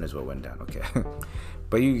Trade Center is what went down. Okay.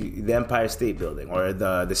 But the Empire State Building or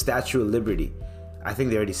the Statue of Liberty. I think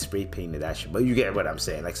they already spray painted that shit. But you get what I'm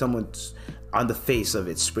saying. Like, someone's on the face of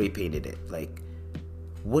it spray painted it. Like,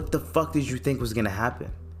 what the fuck did you think was going to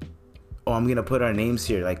happen? Oh, I'm going to put our names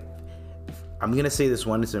here. Like, I'm going to say this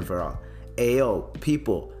once and for all. Ayo,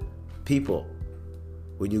 people.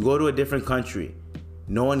 When you go to a different country,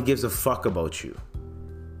 no one gives a fuck about you.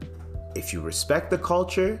 If you respect the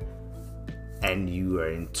culture and you are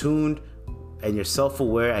in tune and you're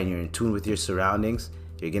self-aware and you're in tune with your surroundings,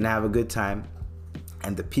 you're gonna have a good time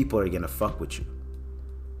and the people are gonna fuck with you,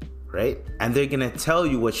 right? And they're gonna tell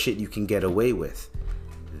you what shit you can get away with.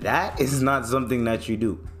 That is not something that you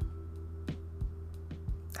do.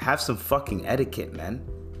 Have some fucking etiquette, man.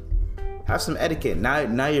 Have some etiquette.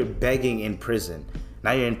 Now you're begging in prison.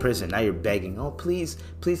 Now you're in prison. Now you're begging. Oh, please,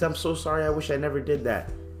 I'm so sorry. I wish I never did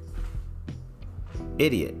that.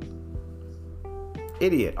 Idiot.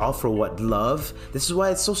 All for what? Love? This is why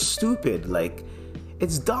it's so stupid. Like,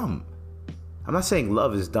 it's dumb. I'm not saying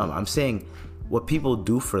love is dumb. I'm saying what people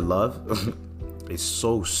do for love is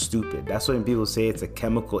so stupid. That's when people say it's a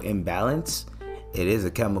chemical imbalance. It is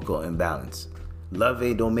a chemical imbalance. Love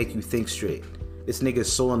don't make you think straight. This nigga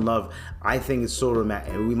is so in love. I think it's so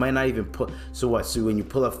romantic. And we might not even put... So what? So when you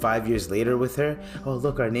pull up 5 years later with her, oh,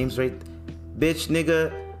 look, our name's right. Bitch,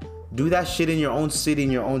 nigga, do that shit in your own city, in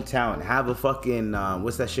your own town. Have a fucking...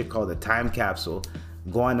 what's that shit called? A time capsule.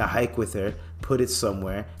 Go on a hike with her. Put it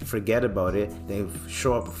somewhere. Forget about it. Then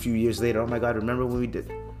show up a few years later. Oh, my God, remember when we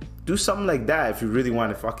did... Do something like that if you really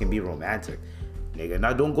want to fucking be romantic. Nigga,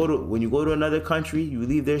 now don't go to... When you go to another country, you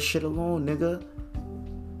leave their shit alone, nigga.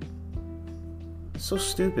 So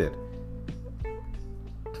stupid.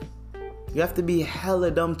 You have to be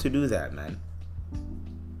hella dumb to do that, man.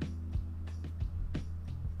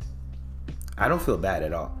 I don't feel bad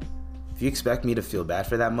at all. If you expect me to feel bad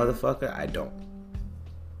for that motherfucker, I don't.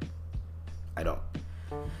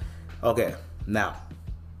 Okay, now.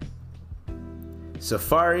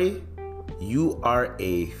 Safari, you are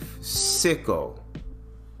a sicko.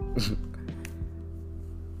 I'm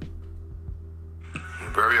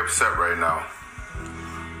very upset right now.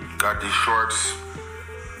 Got these shorts.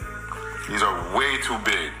 These are way too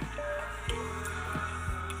big.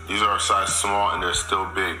 These are a size small and they're still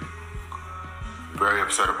big. Very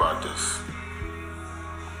upset about this.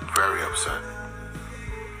 Very upset.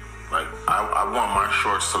 Like, I want my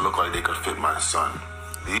shorts to look like they could fit my son.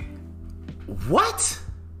 What?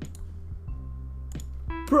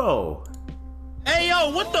 Bro. Hey,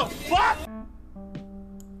 yo, what the fuck?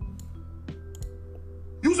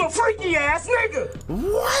 You's a freaky ass nigga.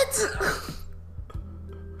 What?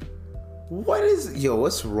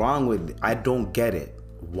 What's wrong with... I don't get it.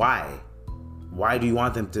 Why? Why do you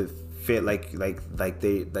want them to fit like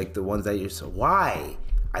the ones that you're... So why?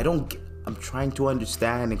 I don't I'm trying to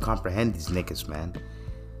understand and comprehend these niggas, man.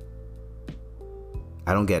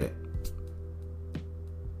 I don't get it.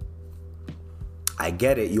 I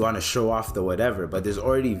get it, you want to show off the whatever, but there's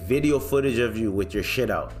already video footage of you with your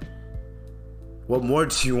shit out. What more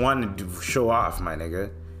do you want to show off, my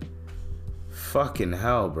nigga? Fucking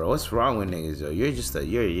hell, bro. What's wrong with niggas, yo? You're just a,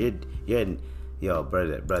 you're, yo,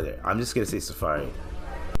 brother. I'm just gonna say Safari.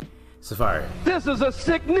 This is a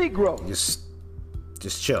sick Negro. Just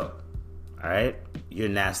chill. Alright? You're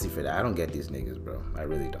nasty for that. I don't get these niggas, bro. I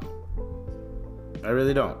really don't.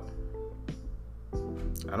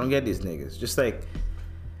 I don't get these niggas. Just like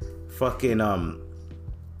fucking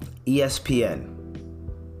ESPN.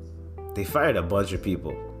 They fired a bunch of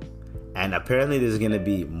people. And apparently there's gonna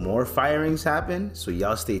be more firings happen, so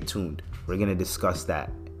y'all stay tuned. We're gonna discuss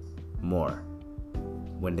that more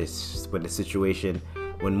when the situation,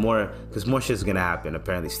 because more shit's gonna happen.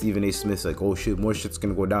 Apparently Stephen A. Smith's like, oh shit, more shit's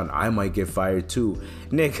gonna go down. I might get fired too.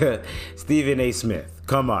 Nigga, Stephen A. Smith,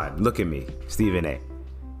 come on, look at me, Stephen A.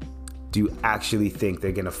 Do you actually think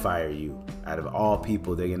they're gonna fire you? Out of all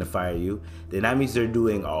people, they're gonna fire you? Then that means they're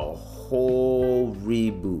doing a whole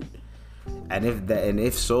reboot. And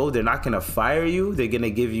if so, they're not gonna fire you. They're gonna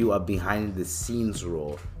give you a behind the scenes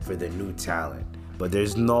role for the new talent. But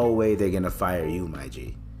there's no way they're gonna fire you, my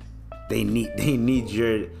G. They need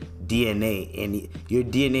your DNA, and your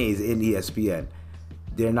DNA is in ESPN.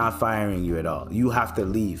 They're not firing you at all. You have to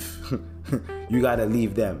leave. You gotta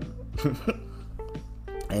leave them.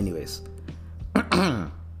 Anyways,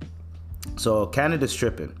 so Canada's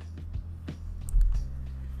tripping.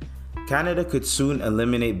 Canada could soon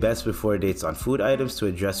eliminate best before dates on food items to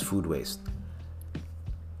address food waste.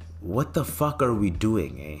 What the fuck are we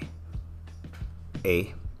doing, eh?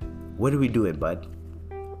 What are we doing, bud?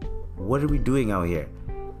 What are we doing out here?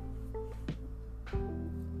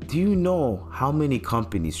 Do you know how many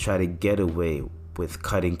companies try to get away with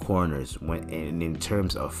cutting corners when in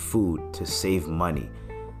terms of food to save money?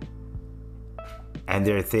 And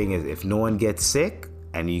their thing is, if no one gets sick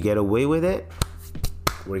and you get away with it,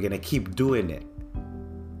 we're gonna keep doing it.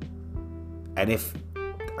 And if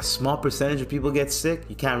a small percentage of people get sick,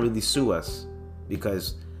 you can't really sue us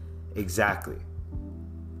because exactly.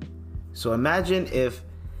 So imagine if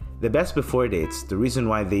the best before dates, the reason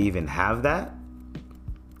why they even have that,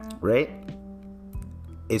 right,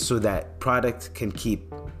 is so that product can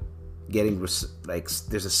keep getting like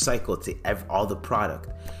there's a cycle to all the product.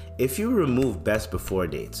 If you remove best before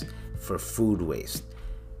dates for food waste,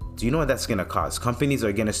 do you know what that's gonna cause? Companies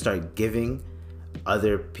are gonna start giving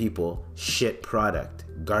other people shit product,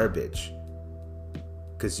 garbage,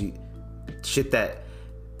 because shit that,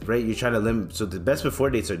 right? You're trying to limit. So the best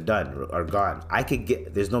before dates are gone.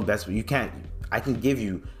 There's no best. I can give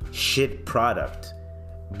you shit product,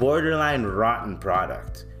 borderline rotten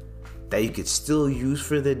product that you could still use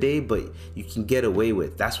for the day, but you can get away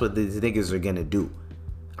with. That's what these niggas are gonna do.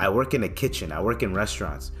 I work in a kitchen. I work in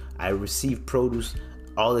restaurants. I receive produce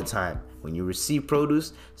all the time. When you receive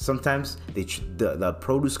produce, sometimes the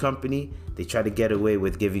produce company, they try to get away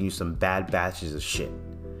with giving you some bad batches of shit.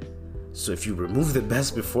 So if you remove the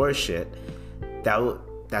best before shit,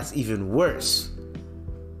 that's even worse.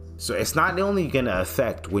 So it's not only gonna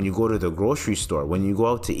affect when you go to the grocery store, when you go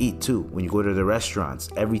out to eat too, when you go to the restaurants,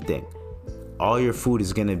 everything. All your food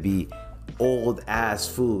is gonna be old ass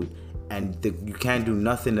food, and you can't do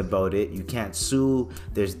nothing about it. You can't sue.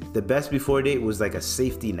 There's the best before date was like a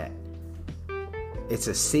safety net. It's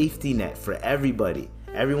a safety net for everybody.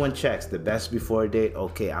 Everyone checks the best before date.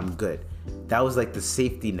 Okay, I'm good. That was like the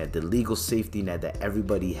safety net, the legal safety net that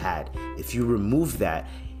everybody had. If you remove that,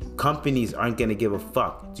 companies aren't gonna give a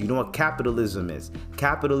fuck. Do you know what capitalism is?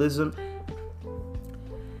 Capitalism,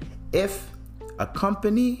 if a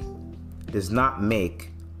company does not make,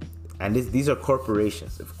 and these are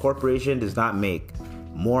corporations, if a corporation does not make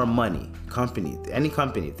more money, any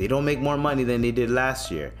company, if they don't make more money than they did last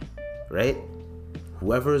year, right?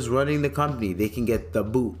 Whoever is running the company, they can get the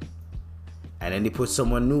boot. And then they put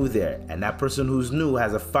someone new there, and that person who's new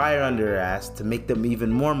has a fire under their ass to make them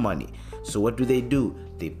even more money. So what do?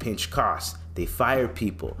 They pinch costs. They fire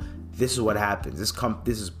people. This is what happens. This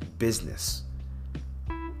is business.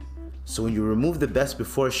 So when you remove the best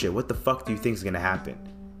before shit, what the fuck do you think is gonna happen?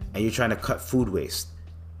 And you're trying to cut food waste.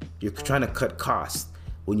 You're trying to cut costs.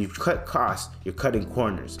 When you cut costs, you're cutting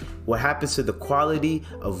corners. What happens to the quality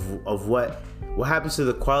of what happens to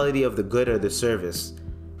the quality of the good or the service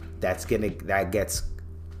that gets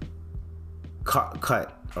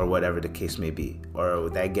cut or whatever the case may be, or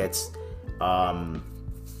that gets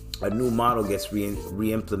a new model gets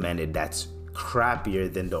re-implemented that's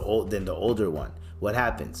crappier than the older one? What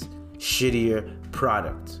happens? Shittier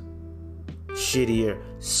product. shittier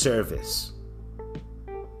service.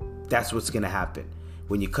 That's what's gonna happen.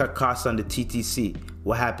 When you cut costs on the TTC,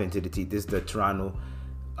 what happened to the This is the Toronto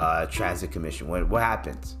Transit Commission. What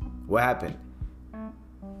happened? What happened?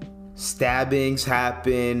 Stabbings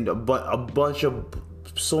happened. A bunch of,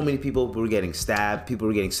 so many people were getting stabbed. People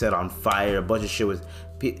were getting set on fire. A bunch of shit was,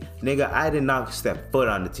 nigga, I did not step foot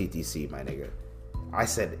on the TTC, my nigga. I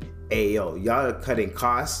said, hey, yo, y'all are cutting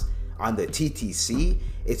costs on the TTC.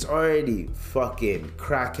 It's already fucking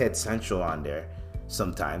crackhead central on there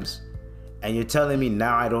sometimes. And you're telling me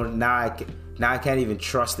now I can't even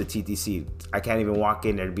trust the TTC. I can't even walk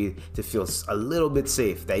in there to feel a little bit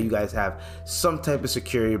safe that you guys have some type of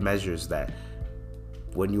security measures that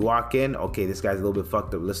when you walk in, okay, this guy's a little bit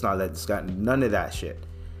fucked up. Let's not let this guy, none of that shit.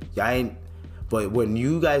 Y'all ain't, but when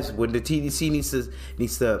the TTC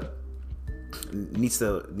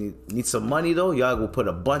needs some money though, y'all will put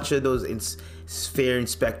a bunch of those fare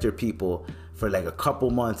inspector people for like a couple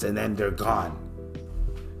months and then they're gone.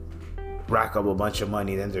 Rack up a bunch of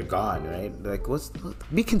money, then they're gone, right? Like,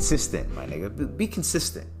 be consistent, my nigga. Be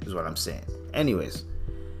consistent is what I'm saying. Anyways,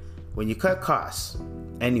 when you cut costs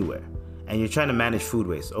anywhere and you're trying to manage food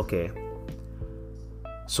waste, okay.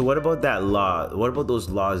 So what about that law? What about those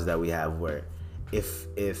laws that we have where if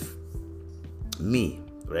me,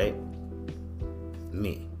 right?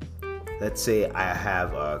 Me, let's say I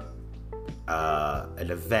have an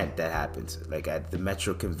event that happens like at the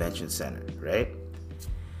Metro Convention Center, right?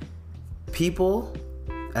 People,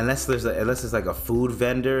 unless there's like a food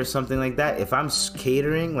vendor or something like that, if I'm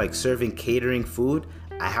catering, like serving catering food,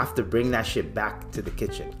 I have to bring that shit back to the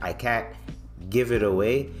kitchen. I can't give it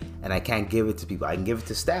away, and I can't give it to people. I can give it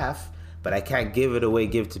to staff, but I can't give it away,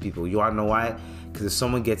 give it to people. You wanna know why? Because if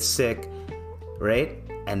someone gets sick, right,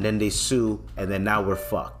 and then they sue, and then now we're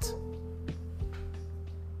fucked.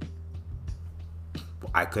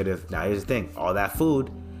 Now here's the thing, all that food,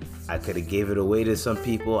 I could have gave it away to some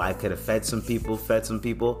people. I could have fed some people.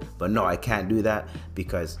 But no, I can't do that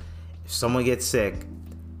because if someone gets sick,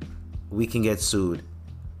 we can get sued.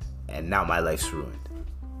 And now my life's ruined.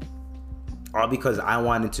 All because I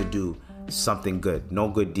wanted to do something good. No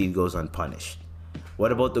good deed goes unpunished.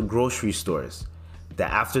 What about the grocery stores?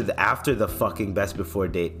 That after the fucking best before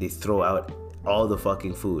date, they throw out all the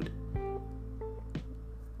fucking food.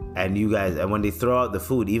 And when they throw out the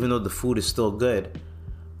food, even though the food is still good,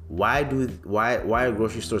 why are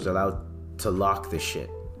grocery stores allowed to lock this shit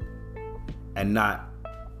and not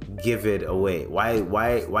give it away?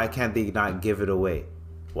 Why can't they not give it away?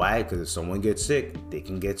 Why? Because if someone gets sick, they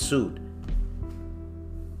can get sued.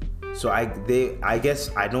 So I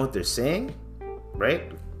guess I know what they're saying,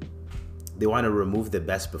 right? They want to remove the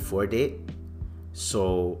best before date.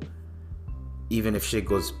 So even if shit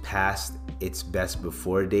goes past its best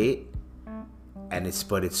before date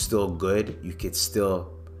but it's still good, you could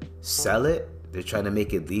still sell it. They're trying to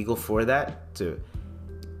make it legal for that to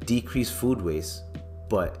decrease food waste.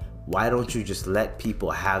 But why don't you just let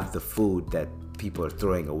people have the food that people are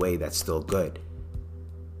throwing away that's still good?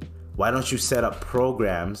 Why don't you set up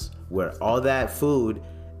programs where all that food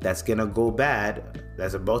that's gonna go bad,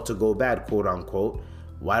 that's about to go bad, quote unquote,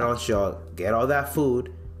 why don't y'all get all that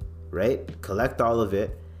food, right? Collect all of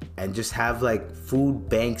it and just have like food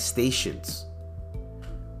bank stations.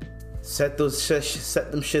 Set them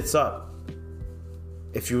shits up.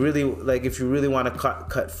 If you really want to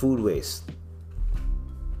cut food waste,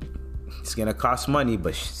 it's gonna cost money,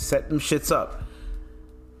 but set them shits up.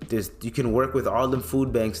 You can work with all them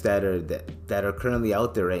food banks that are currently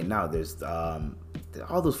out there right now. There's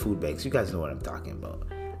all those food banks. You guys know what I'm talking about.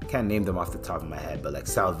 I can't name them off the top of my head, but like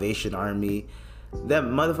Salvation Army,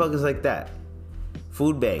 them motherfuckers like that.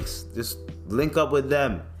 Food banks, just link up with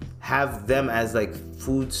them. Have them as like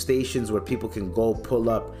food stations where people can go pull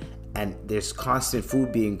up, and there's constant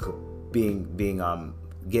food being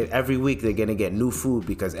get every week. They're gonna get new food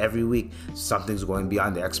because every week something's going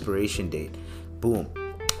beyond the expiration date. Boom,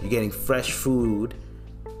 you're getting fresh food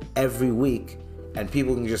every week, and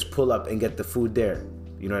people can just pull up and get the food there.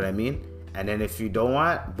 You know what I mean? And then if you don't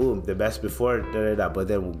want, boom, the best before, But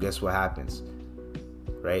then guess what happens?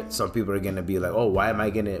 Right? Some people are gonna be like, oh, why am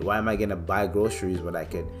I gonna buy groceries when I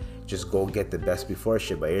could just go get the best before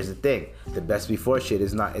shit? But here's the thing: the best before shit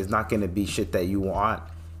is not gonna be shit that you want,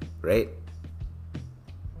 right?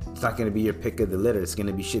 It's not gonna be your pick of the litter. It's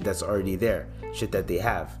gonna be shit that's already there, shit that they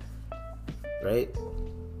have, right?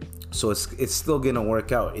 So it's still gonna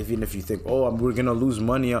work out, even if you think, oh, we're gonna lose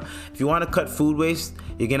money. If you want to cut food waste,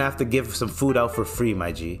 you're gonna have to give some food out for free,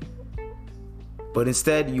 my G. But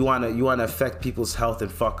instead, you wanna affect people's health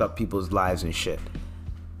and fuck up people's lives and shit.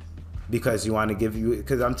 because you want to give you,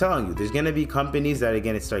 because I'm telling you, there's gonna be companies that are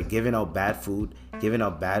gonna start giving out bad food, giving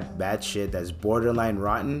out bad shit that's borderline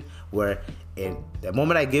rotten, where in the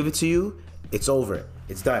moment I give it to you, it's over,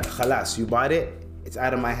 it's done, khalas, you bought it, it's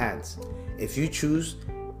out of my hands. If you choose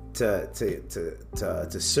to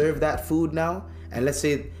serve that food now, and let's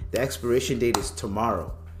say the expiration date is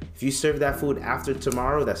tomorrow, if you serve that food after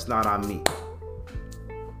tomorrow, that's not on me.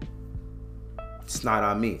 It's not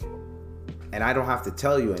on me. And I don't have to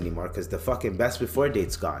tell you anymore because the fucking best before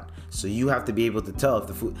date's gone. So you have to be able to tell if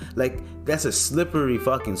the food, like, that's a slippery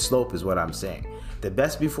fucking slope is what I'm saying. The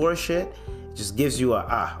best before shit just gives you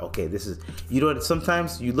okay, this is, you know what,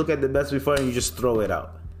 sometimes you look at the best before and you just throw it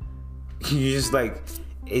out. You just like,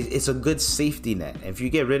 it's a good safety net. And if you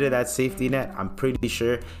get rid of that safety net, I'm pretty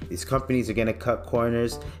sure these companies are gonna cut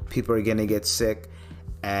corners, people are gonna get sick,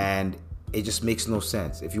 and it just makes no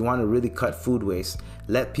sense. If you want to really cut food waste,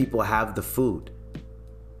 let people have the food.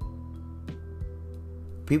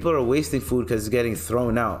 People are wasting food because it's getting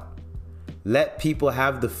thrown out. Let people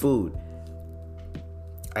have the food.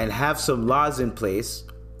 And have some laws in place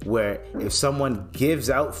where if someone gives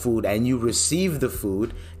out food and you receive the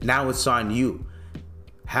food, now it's on you.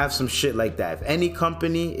 Have some shit like that. If any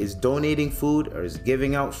company is donating food or is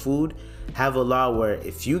giving out food, have a law where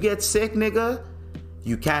if you get sick, nigga,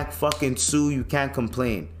 you can't fucking sue, you can't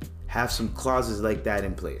complain. Have some clauses like that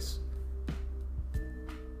in place.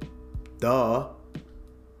 Duh.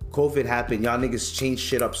 COVID happened, y'all niggas changed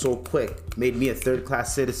shit up so quick. Made me a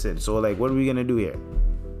third-class citizen. So like, what are we gonna do here?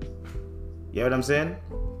 You know what I'm saying?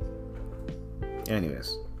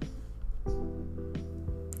 Anyways.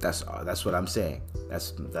 That's what I'm saying.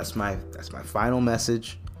 That's my final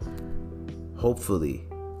message. Hopefully,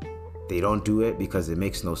 they don't do it because it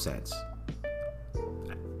makes no sense.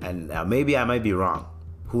 And now maybe I might be wrong.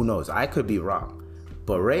 Who knows? I could be wrong.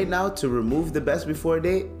 But right now, to remove the best before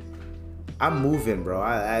date, I'm moving, bro.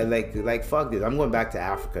 I like fuck this. I'm going back to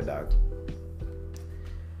Africa, dog.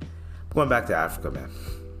 I'm going back to Africa, man.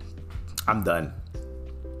 I'm done.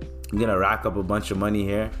 I'm gonna rack up a bunch of money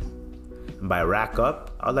here. And by rack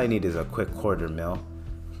up, all I need is a quick $250,000.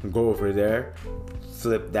 Go over there,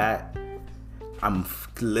 flip that. I'm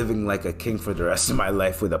living like a king for the rest of my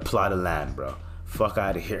life with a plot of land, bro. Fuck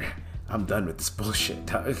out of here. I'm done with this bullshit,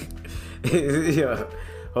 dog. Yeah.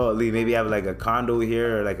 Holy, maybe I have like a condo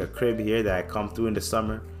here or like a crib here that I come through in the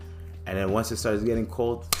summer. And then once it starts getting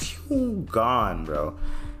cold, phew, gone, bro.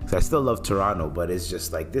 So I still love Toronto, but it's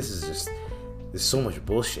just like, there's so much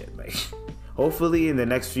bullshit. Like, hopefully in the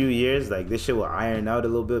next few years, like this shit will iron out a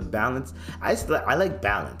little bit of balance. I like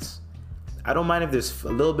balance. I don't mind if there's a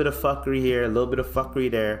little bit of fuckery here, a little bit of fuckery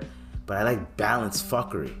there, but I like balanced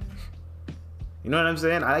fuckery. You know what I'm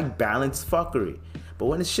saying? I like balanced fuckery. But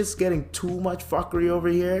when it's just getting too much fuckery over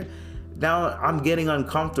here, now I'm getting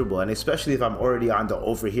uncomfortable. And especially if I'm already on the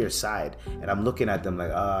over here side and I'm looking at them like,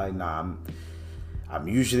 nah, I'm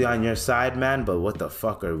usually on your side, man, but what the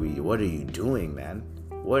fuck are we? What are you doing, man?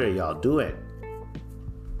 What are y'all doing?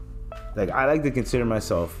 Like, I like to consider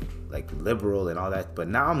myself like liberal and all that, but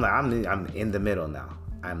now I'm in the middle now.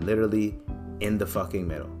 I'm literally in the fucking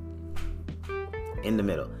middle. In the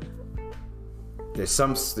middle. There's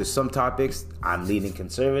some topics I'm leaning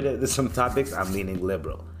conservative. There's some topics I'm leaning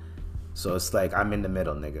liberal. So it's like I'm in the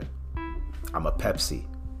middle, nigga. I'm a Pepsi.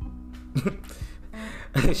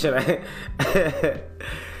 Should I?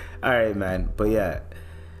 Alright, man. But yeah.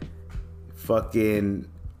 Fucking,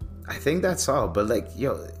 I think that's all. But like,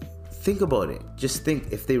 yo, think about it. Just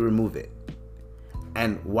think if they remove it.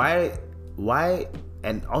 And why,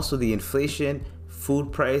 and also the inflation,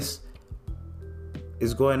 food price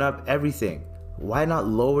is going up, everything. Why not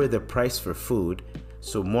lower the price for food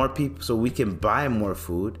so more people, so we can buy more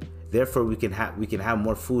food, therefore we can have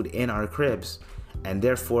more food in our cribs, and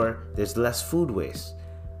therefore there's less food waste.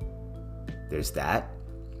 There's that.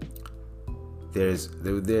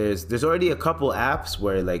 There's already a couple apps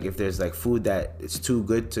where like if there's like food that it's too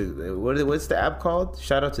good to, what's the app called?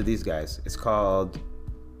 Shout out to these guys. It's called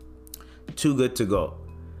Too Good To Go.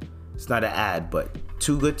 It's not an ad, but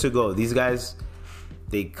Too Good To Go. These guys,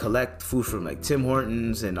 they collect food from like Tim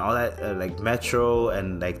Hortons and all that, like Metro,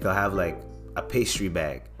 and like they'll have like a pastry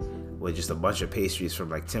bag with just a bunch of pastries from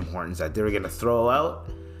like Tim Hortons that they were gonna throw out,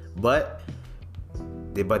 but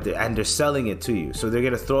they're selling it to you, so they're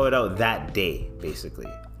gonna throw it out that day,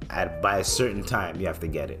 basically. By a certain time, you have to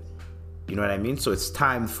get it. You know what I mean? So it's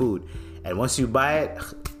timed food, and once you buy it,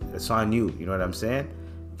 it's on you. You know what I'm saying?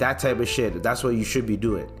 That type of shit. That's what you should be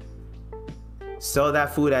doing. Sell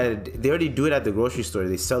that food they already do it at the grocery store.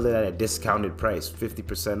 They sell it at a discounted price,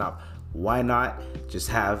 50% off. Why not just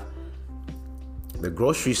have the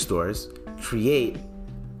grocery stores create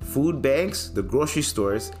food banks, the grocery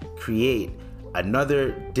stores create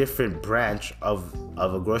another different branch of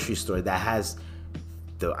a grocery store that has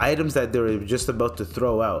the items that they're just about to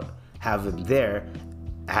throw out, have them there,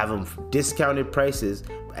 have them discounted prices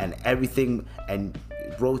and everything, and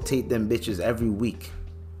rotate them bitches every week.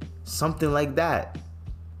 Something like that.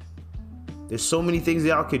 There's so many things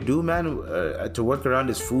y'all could do, man, to work around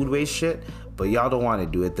this food waste shit, but y'all don't want to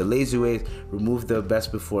do it. The lazy way, remove the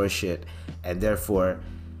best before shit, and therefore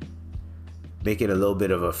make it a little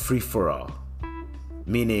bit of a free-for-all.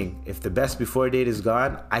 Meaning, if the best before date is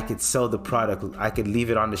gone, I could sell the product, I could leave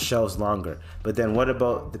it on the shelves longer. But then what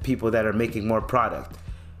about the people that are making more product?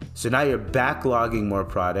 So now you're backlogging more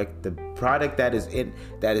product. The product that is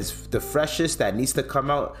the freshest, that needs to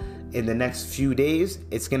come out in the next few days,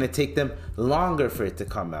 it's gonna take them longer for it to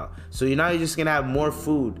come out. So you're just gonna have more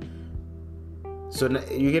food. So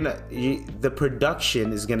the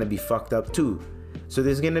production is gonna be fucked up too. So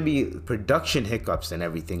there's gonna be production hiccups and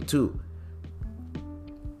everything too.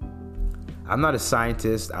 I'm not a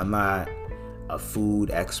scientist, I'm not a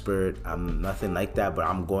food expert, I'm nothing like that, but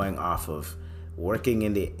I'm going off of working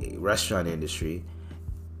in the restaurant industry,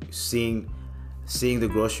 seeing the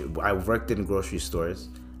grocery, I worked in grocery stores,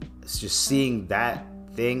 it's just seeing that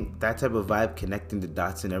thing, that type of vibe, connecting the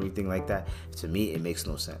dots and everything like that. To me, it makes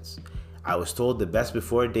no sense. I was told the best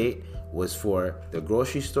before date was for the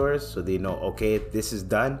grocery stores, so they know, okay, this is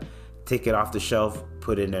done, take it off the shelf,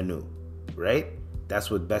 put in a new, right?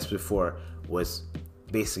 That's what best before was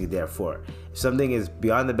basically there for. If something is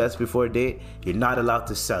beyond the best before date, you're not allowed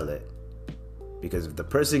to sell it. Because if the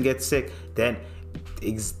person gets sick, then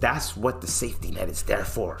that's what the safety net is there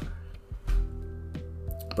for.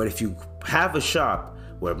 But if you have a shop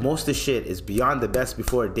where most of the shit is beyond the best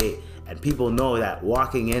before date, and people know that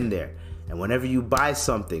walking in there, and whenever you buy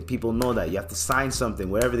something, people know that you have to sign something,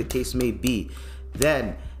 whatever the case may be,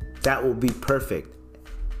 then that will be perfect.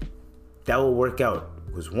 That will work out.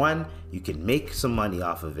 Because one, you can make some money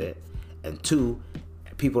off of it, and two,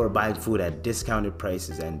 people are buying food at discounted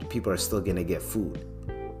prices and people are still gonna get food.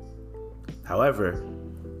 However,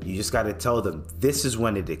 you just gotta tell them this is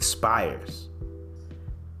when it expires.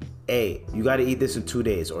 Hey, you gotta eat this in 2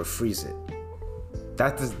 days or freeze it.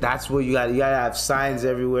 That's what you gotta have signs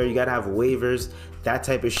everywhere, you gotta have waivers, that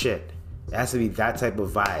type of shit. It has to be that type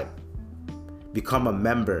of vibe. Become a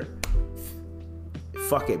member.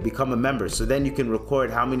 Fuck it, become a member. So then you can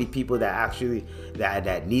record how many people that actually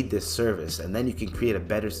that need this service, and then you can create a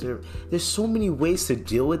better service. There's so many ways to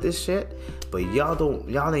deal with this shit, but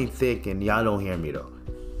y'all ain't thinking, y'all don't hear me though.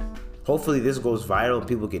 Hopefully this goes viral and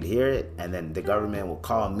people can hear it, and then the government will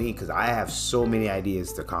call me, because I have so many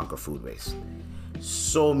ideas to conquer food waste.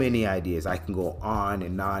 So many ideas. I can go on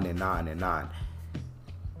and on and on and on.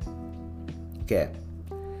 Okay.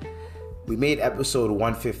 We made episode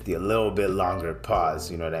 150 a little bit longer pause,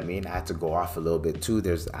 you know what I mean? I had to go off a little bit too.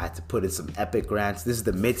 I had to put in some epic rants. This is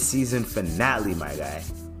the mid-season finale, my guy.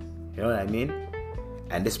 You know what I mean?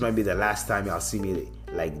 And this might be the last time y'all see me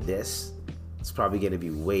like this. It's probably gonna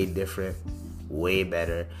be way different, way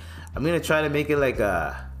better. I'm gonna try to make it like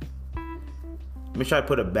I'm gonna try to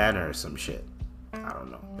put a banner or some shit. I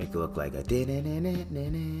don't know. Make it look like a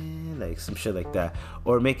like some shit like that.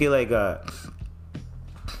 Or make it like a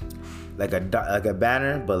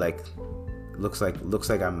banner, but like looks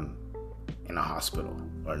like I'm in a hospital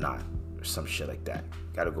or not, or some shit like that.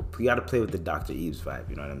 You gotta play with the Dr. Eves vibe,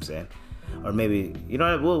 you know what I'm saying? Or maybe, you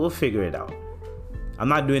know what, we'll figure it out. I'm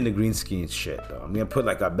not doing the green screen shit though. I'm gonna put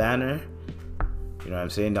like a banner, you know what I'm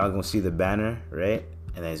saying? Y'all gonna see the banner, right?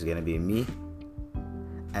 And then it's gonna be me.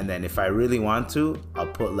 And then if I really want to, I'll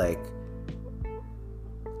put like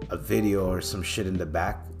a video or some shit in the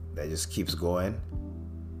back that just keeps going.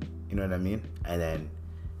 You know what I mean? And then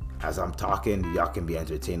as I'm talking, y'all can be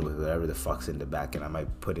entertained with whatever the fuck's in the back, and I might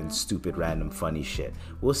put in stupid, random, funny shit.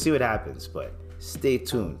 We'll see what happens, but stay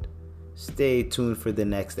tuned. Stay tuned for the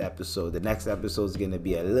next episode. The next episode is going to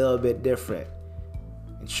be a little bit different,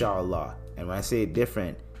 inshallah. And when I say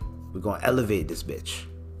different, we're going to elevate this bitch.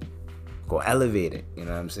 Go elevate it, you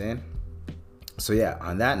know what I'm saying? So yeah,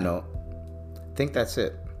 on that note, I think that's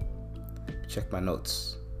it. Check my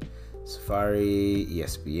notes. Safari,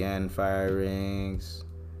 ESPN firings.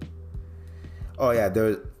 Oh yeah, there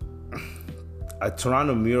was a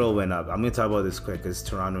Toronto mural went up. I'm gonna talk about this quick because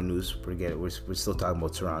Toronto news. Forget it. We're still talking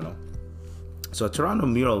about Toronto. So a Toronto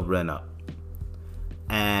mural went up,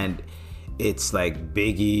 and it's like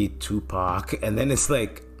Biggie, Tupac, and then it's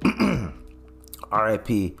like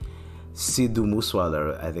R.I.P. Sidhu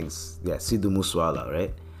Moosewala. I think, Sidhu Moosewala,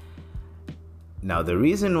 right? Now the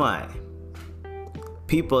reason why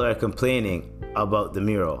people are complaining about the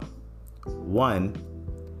mural, one,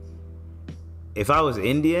 if I was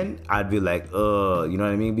Indian, I'd be like, you know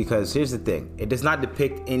what I mean? Because here's the thing. It does not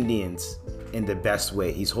depict Indians in the best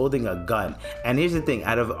way. He's holding a gun. And here's the thing.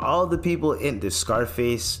 Out of all the people in the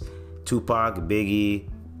Scarface, Tupac, Biggie,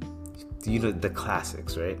 you know, the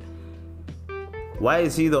classics, right? Why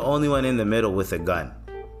is he the only one in the middle with a gun?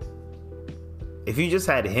 If you just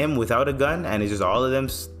had him without a gun and it's just all of them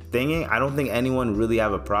stinging, I don't think anyone really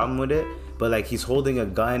have a problem with it. But like, he's holding a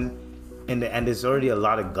gun, and there's already a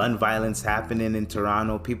lot of gun violence happening in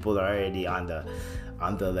Toronto. People are already on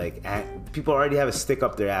the like, people already have a stick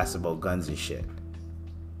up their ass about guns and shit.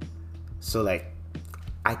 So like,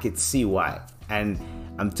 I could see why. And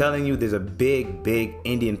I'm telling you, there's a big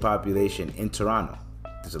Indian population in Toronto.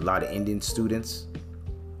 There's a lot of Indian students.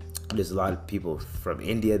 There's a lot of people from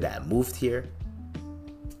India that moved here,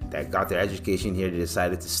 that got their education here, they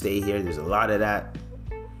decided to stay here. There's a lot of that.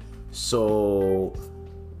 So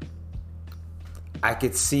I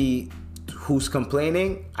could see who's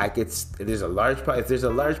complaining. If there's a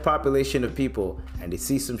large population of people and they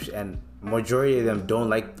see some and majority of them don't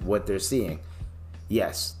like what they're seeing,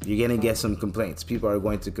 yes, you're gonna get some complaints. People are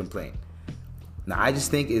going to complain. Now, I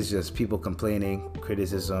just think it's just people complaining,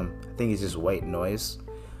 criticism. I think it's just white noise.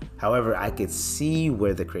 However, I could see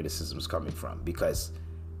where the criticism is coming from because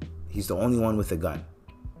he's the only one with a gun.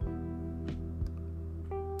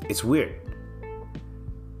 It's weird.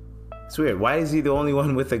 It's weird. Why is he the only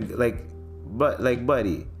one with a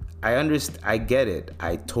buddy? I get it.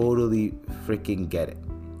 I totally freaking get it.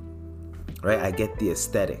 Right? I get the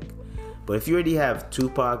aesthetic. But if you already have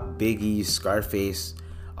Tupac, Biggie, Scarface,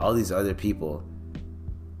 all these other people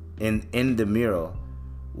in the mural,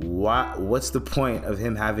 what's the point of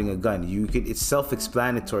him having a gun? It's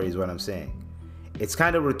self-explanatory is what I'm saying. It's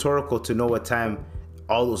kind of rhetorical to know what time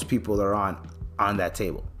all those people are on that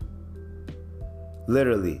table.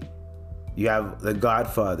 Literally, you have the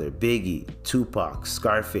Godfather, Biggie, Tupac,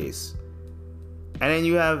 Scarface, and then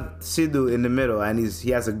you have Sidhu in the middle, and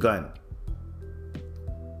he has a gun.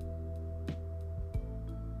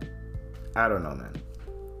 I don't know, man.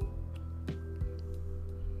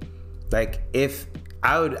 Like, if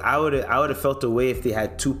I would have felt a way if they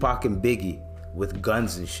had Tupac and Biggie with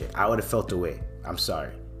guns and shit. I would have felt a way. I'm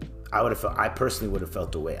sorry. I personally would have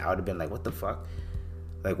felt a way. I would have been like, what the fuck?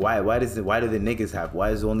 Like, why do the niggas have?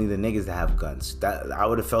 Why is it only the niggas that have guns? That I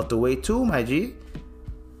would have felt a way too, my G.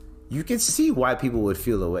 You can see why people would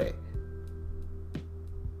feel a way.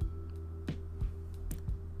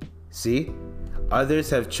 See? Others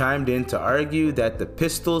have chimed in to argue that the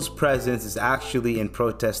pistol's presence is actually in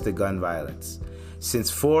protest to gun violence,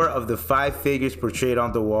 since 4 of the 5 figures portrayed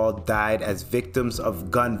on the wall died as victims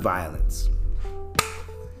of gun violence.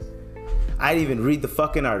 I didn't even read the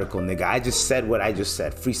fucking article, nigga. I just said what I just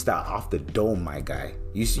said. Freestyle off the dome, my guy.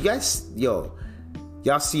 You guys, y'all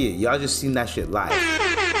see it. Y'all just seen that shit live.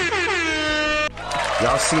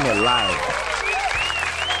 Y'all seen it live.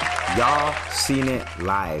 Y'all seen it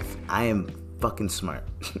live. I am fucking smart.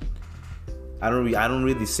 I don't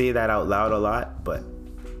really say that out loud a lot, but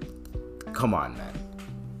come on, man.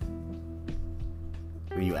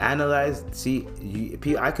 When you analyze,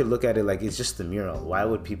 I could look at it like it's just a mural. Why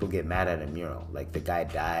would people get mad at a mural? Like, the guy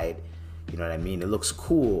died, you know what I mean? It looks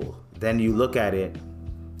cool. Then you look at it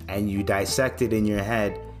and you dissect it in your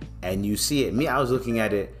head and you see it. Me, I was looking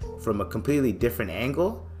at it from a completely different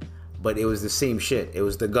angle, but it was the same shit. It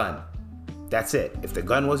was the gun. That's it. If the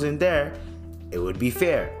gun wasn't there, it would be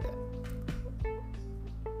fair.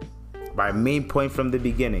 My main point from the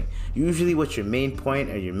beginning. Usually what your main point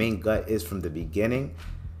or your main gut is from the beginning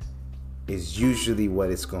is usually what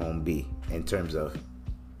it's going to be in terms of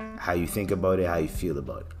how you think about it, how you feel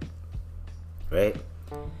about it. Right?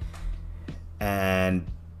 And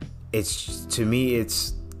to me,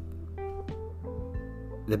 it's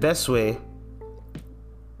the best way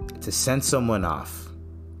to send someone off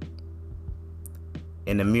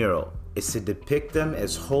in a mural is to depict them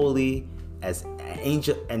as holy, as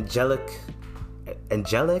angelic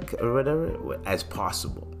or whatever as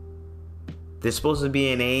possible. They're supposed to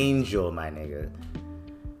be an angel, my nigga.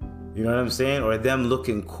 You know what I'm saying? Or them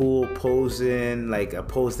looking cool, posing, like a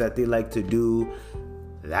pose that they like to do.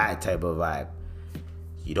 That type of vibe.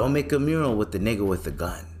 You don't make a mural with the nigga with the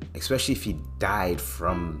gun, especially if he died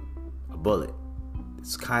from a bullet.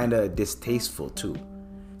 It's kind of distasteful too.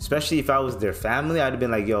 Especially if I was their family, I'd have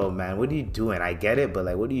been like, yo, man, what are you doing? I get it, but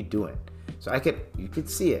like, what are you doing? So you could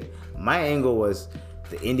see it. My angle was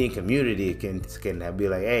the Indian community can be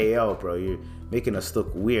like, hey, yo, bro, you're making us look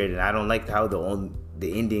weird, and I don't like how the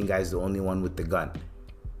Indian guy's the only one with the gun.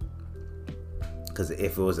 Because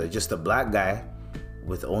if it was just a black guy,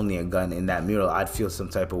 with only a gun in that mural, I'd feel some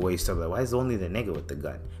type of way. Stuff like, why is only the nigga with the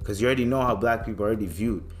gun? Because you already know how black people are already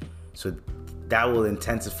viewed. So that will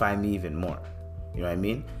intensify me even more. You know what I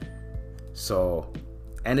mean? So,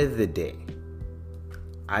 end of the day,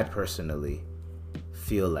 I personally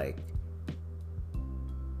feel like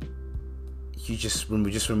you just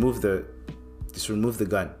remove the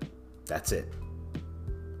gun. That's it.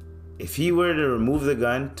 If he were to remove the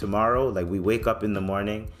gun tomorrow, like we wake up in the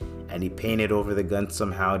morning and he painted over the gun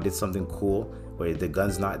somehow, did something cool where the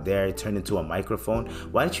gun's not there, it turned into a microphone.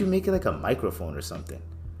 Why don't you make it like a microphone or something?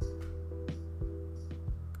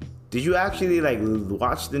 Did you actually like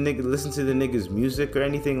watch the nigga, listen to the nigga's music or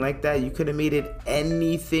anything like that? You could have made it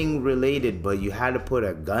anything related, but you had to put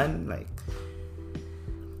a gun? Like,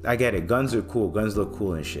 I get it. Guns are cool. Guns look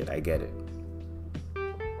cool and shit. I get it.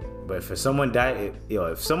 But if someone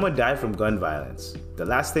died from gun violence, the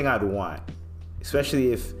last thing I'd want,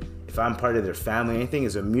 especially if I'm part of their family or anything,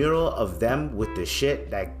 is a mural of them with the shit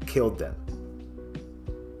that killed them.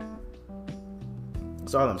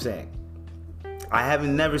 That's all I'm saying. I have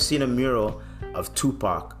never seen a mural of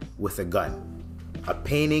Tupac with a gun. A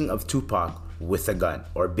painting of Tupac with a gun.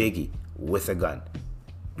 Or Biggie with a gun.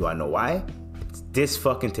 Do I know why? It's this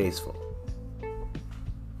fucking tasteful.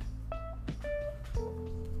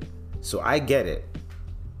 So I get it.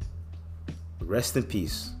 Rest in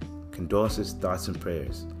peace. Condolences, thoughts, and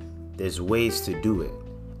prayers. There's ways to do it.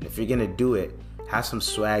 And if you're gonna do it, have some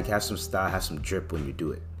swag, have some style, have some drip when you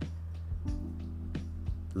do it.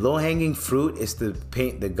 Low-hanging fruit is to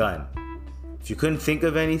paint the gun. If you couldn't think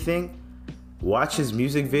of anything, watch his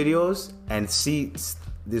music videos and see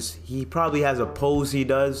this. He probably has a pose he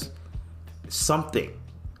does, something.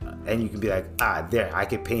 And you can be like, there, I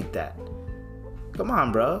can paint that. Come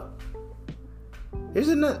on, bro. There's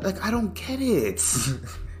another, like, I don't get it.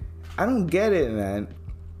 I don't get it, man.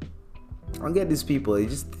 I don't get these people. It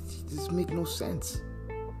just make no sense.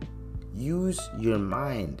 Use your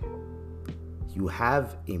mind. You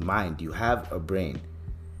have a mind. You have a brain.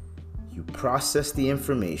 You process the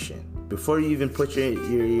information before you even put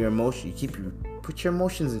your emotion. Put your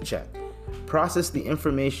emotions in check. Process the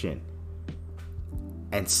information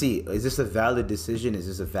and see, is this a valid decision? Is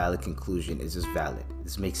this a valid conclusion? Is this valid?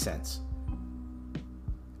 This makes sense.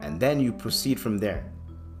 And then you proceed from there.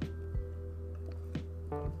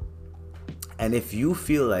 And if you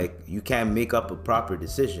feel like you can't make up a proper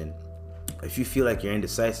decision, if you feel like you're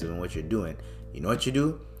indecisive in what you're doing, you know what you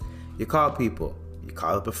do? You call people. You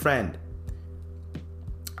call up a friend.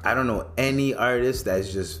 I don't know any artist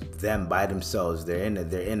that's just them by themselves. They're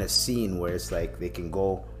in a scene where it's like they can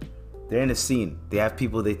go. They're in a scene. They have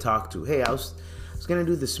people they talk to. Hey, I was gonna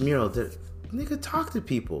do this mural. Nigga, talk to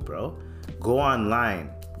people, bro. Go online.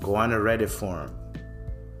 Go on a Reddit forum.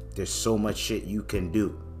 There's so much shit you can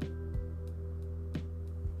do.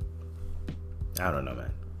 I don't know,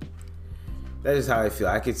 man. That is how I feel.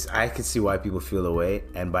 I could see why people feel away.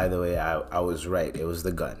 And by the way, I was right. It was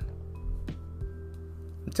the gun.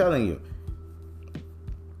 I'm telling you.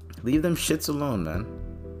 Leave them shits alone, man.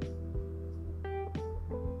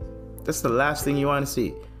 That's the last thing you want to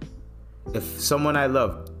see. If someone I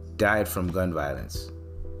love died from gun violence,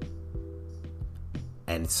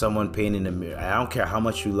 and someone painting a mirror, I don't care how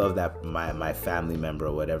much you love that my family member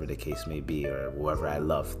or whatever the case may be, or whoever I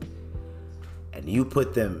loved, and you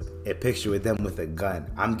put them a picture with them with a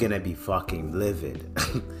gun, I'm gonna be fucking livid.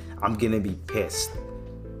 I'm gonna be pissed.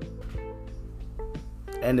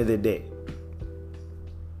 End of the day.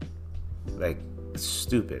 Like, it's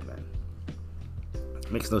stupid, man.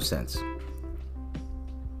 Makes no sense.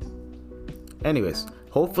 Anyways,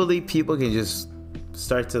 hopefully people can just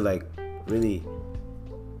start to like really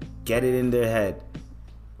get it in their head.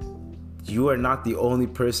 You are not the only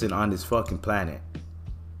person on this fucking planet.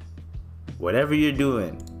 Whatever you're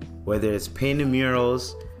doing, whether it's painting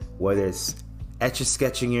murals, whether it's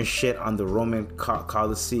etch-a-sketching your shit on the Roman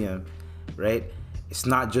Colosseum, right? It's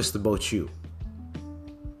not just about you.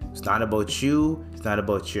 It's not about you. It's not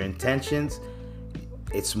about your intentions.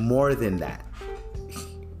 It's more than that.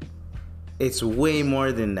 It's way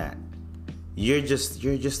more than that. You're just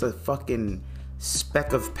a fucking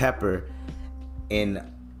speck of pepper in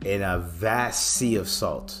a vast sea of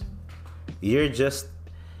salt. You're just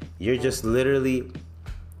literally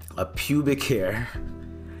a pubic hair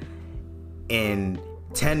in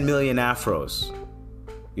 10 million afros.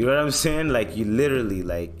 You know what I'm saying? Like, you literally,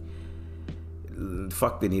 like,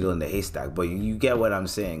 fuck the needle in the haystack, but you get what I'm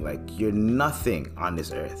saying. Like, you're nothing on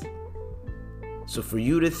this earth. So for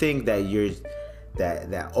you to think that you're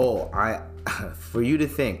for you to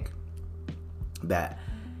think that,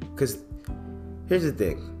 because here's the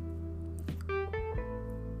thing,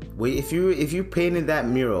 Wait, if you painted that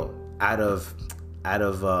mural out of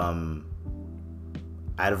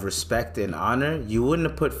respect and honor, you wouldn't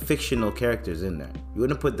have put fictional characters in there. You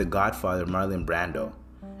wouldn't have put the Godfather, Marlon Brando,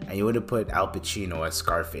 and you wouldn't have put Al Pacino as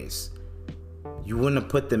Scarface. You wouldn't have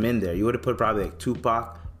put them in there. You would have put probably like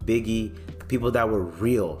Tupac, Biggie, people that were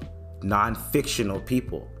real, non-fictional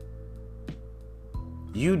people.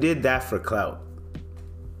 You did that for clout.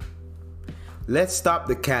 Let's stop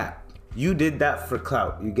the cap. You did that for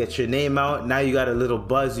clout. You get your name out. Now you got a little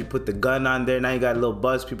buzz. You put the gun on there. Now you got a little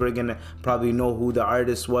buzz. People are going to probably know who the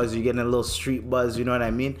artist was. You're getting a little street buzz. You know what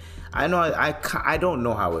I mean? I know I don't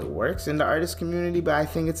know how it works in the artist community, but I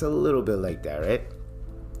think it's a little bit like that, right?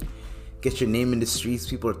 Get your name in the streets.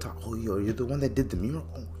 People are talking, oh, yo, you're the one that did the mural.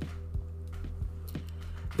 Oh.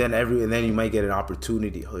 Then you might get an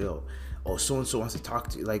opportunity. Oh, yo. Oh, so-and-so wants to talk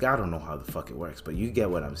to you. Like, I don't know how the fuck it works, but you get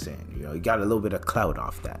what I'm saying. You know, you got a little bit of clout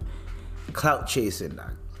off that. Clout chasing,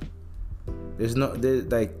 dog. There's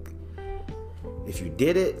like, if you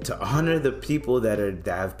did it to honor the people that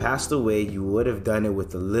have passed away, you would have done it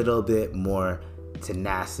with a little bit more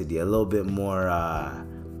tenacity, a little bit more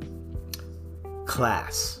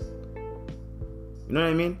class. You know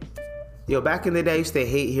what I mean? Yo, back in the day, I used to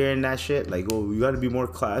hate hearing that shit. Like, oh, you gotta be more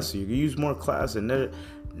classy. You can use more class. And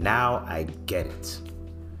now I get it.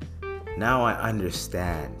 Now I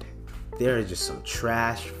understand. There are just some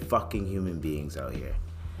trash fucking human beings out here.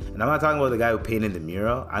 And I'm not talking about the guy who painted the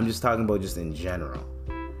mural. I'm just talking about just in general.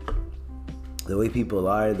 The way people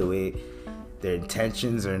are, the way their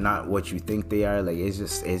intentions are not what you think they are. Like,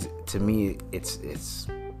 it's to me, it's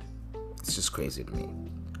just crazy to me.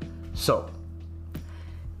 So,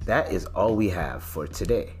 that is all we have for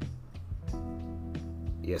today.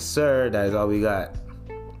 Yes, sir. That is all we got.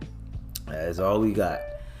 That is all we got.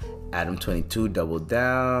 Adam 22 doubled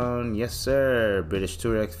down. Yes, sir. British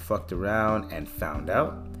Turex fucked around and found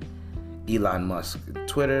out. Elon Musk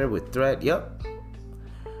Twitter with threat. Yup.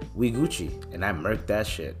 We Gucci. And I murked that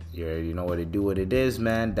shit. You know what it is,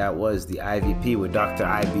 man. That was the IVP with Dr.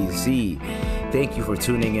 IBZ. Thank you for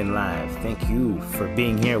tuning in live. Thank you for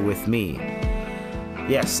being here with me.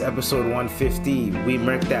 Yes, episode 150. We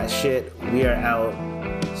murked that shit. We are out.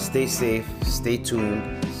 Stay safe. Stay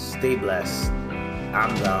tuned. Stay blessed.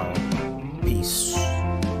 I'm down. Peace.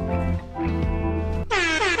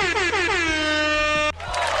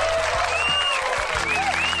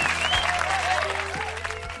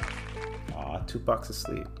 Aw, Tupac's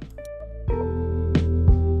asleep.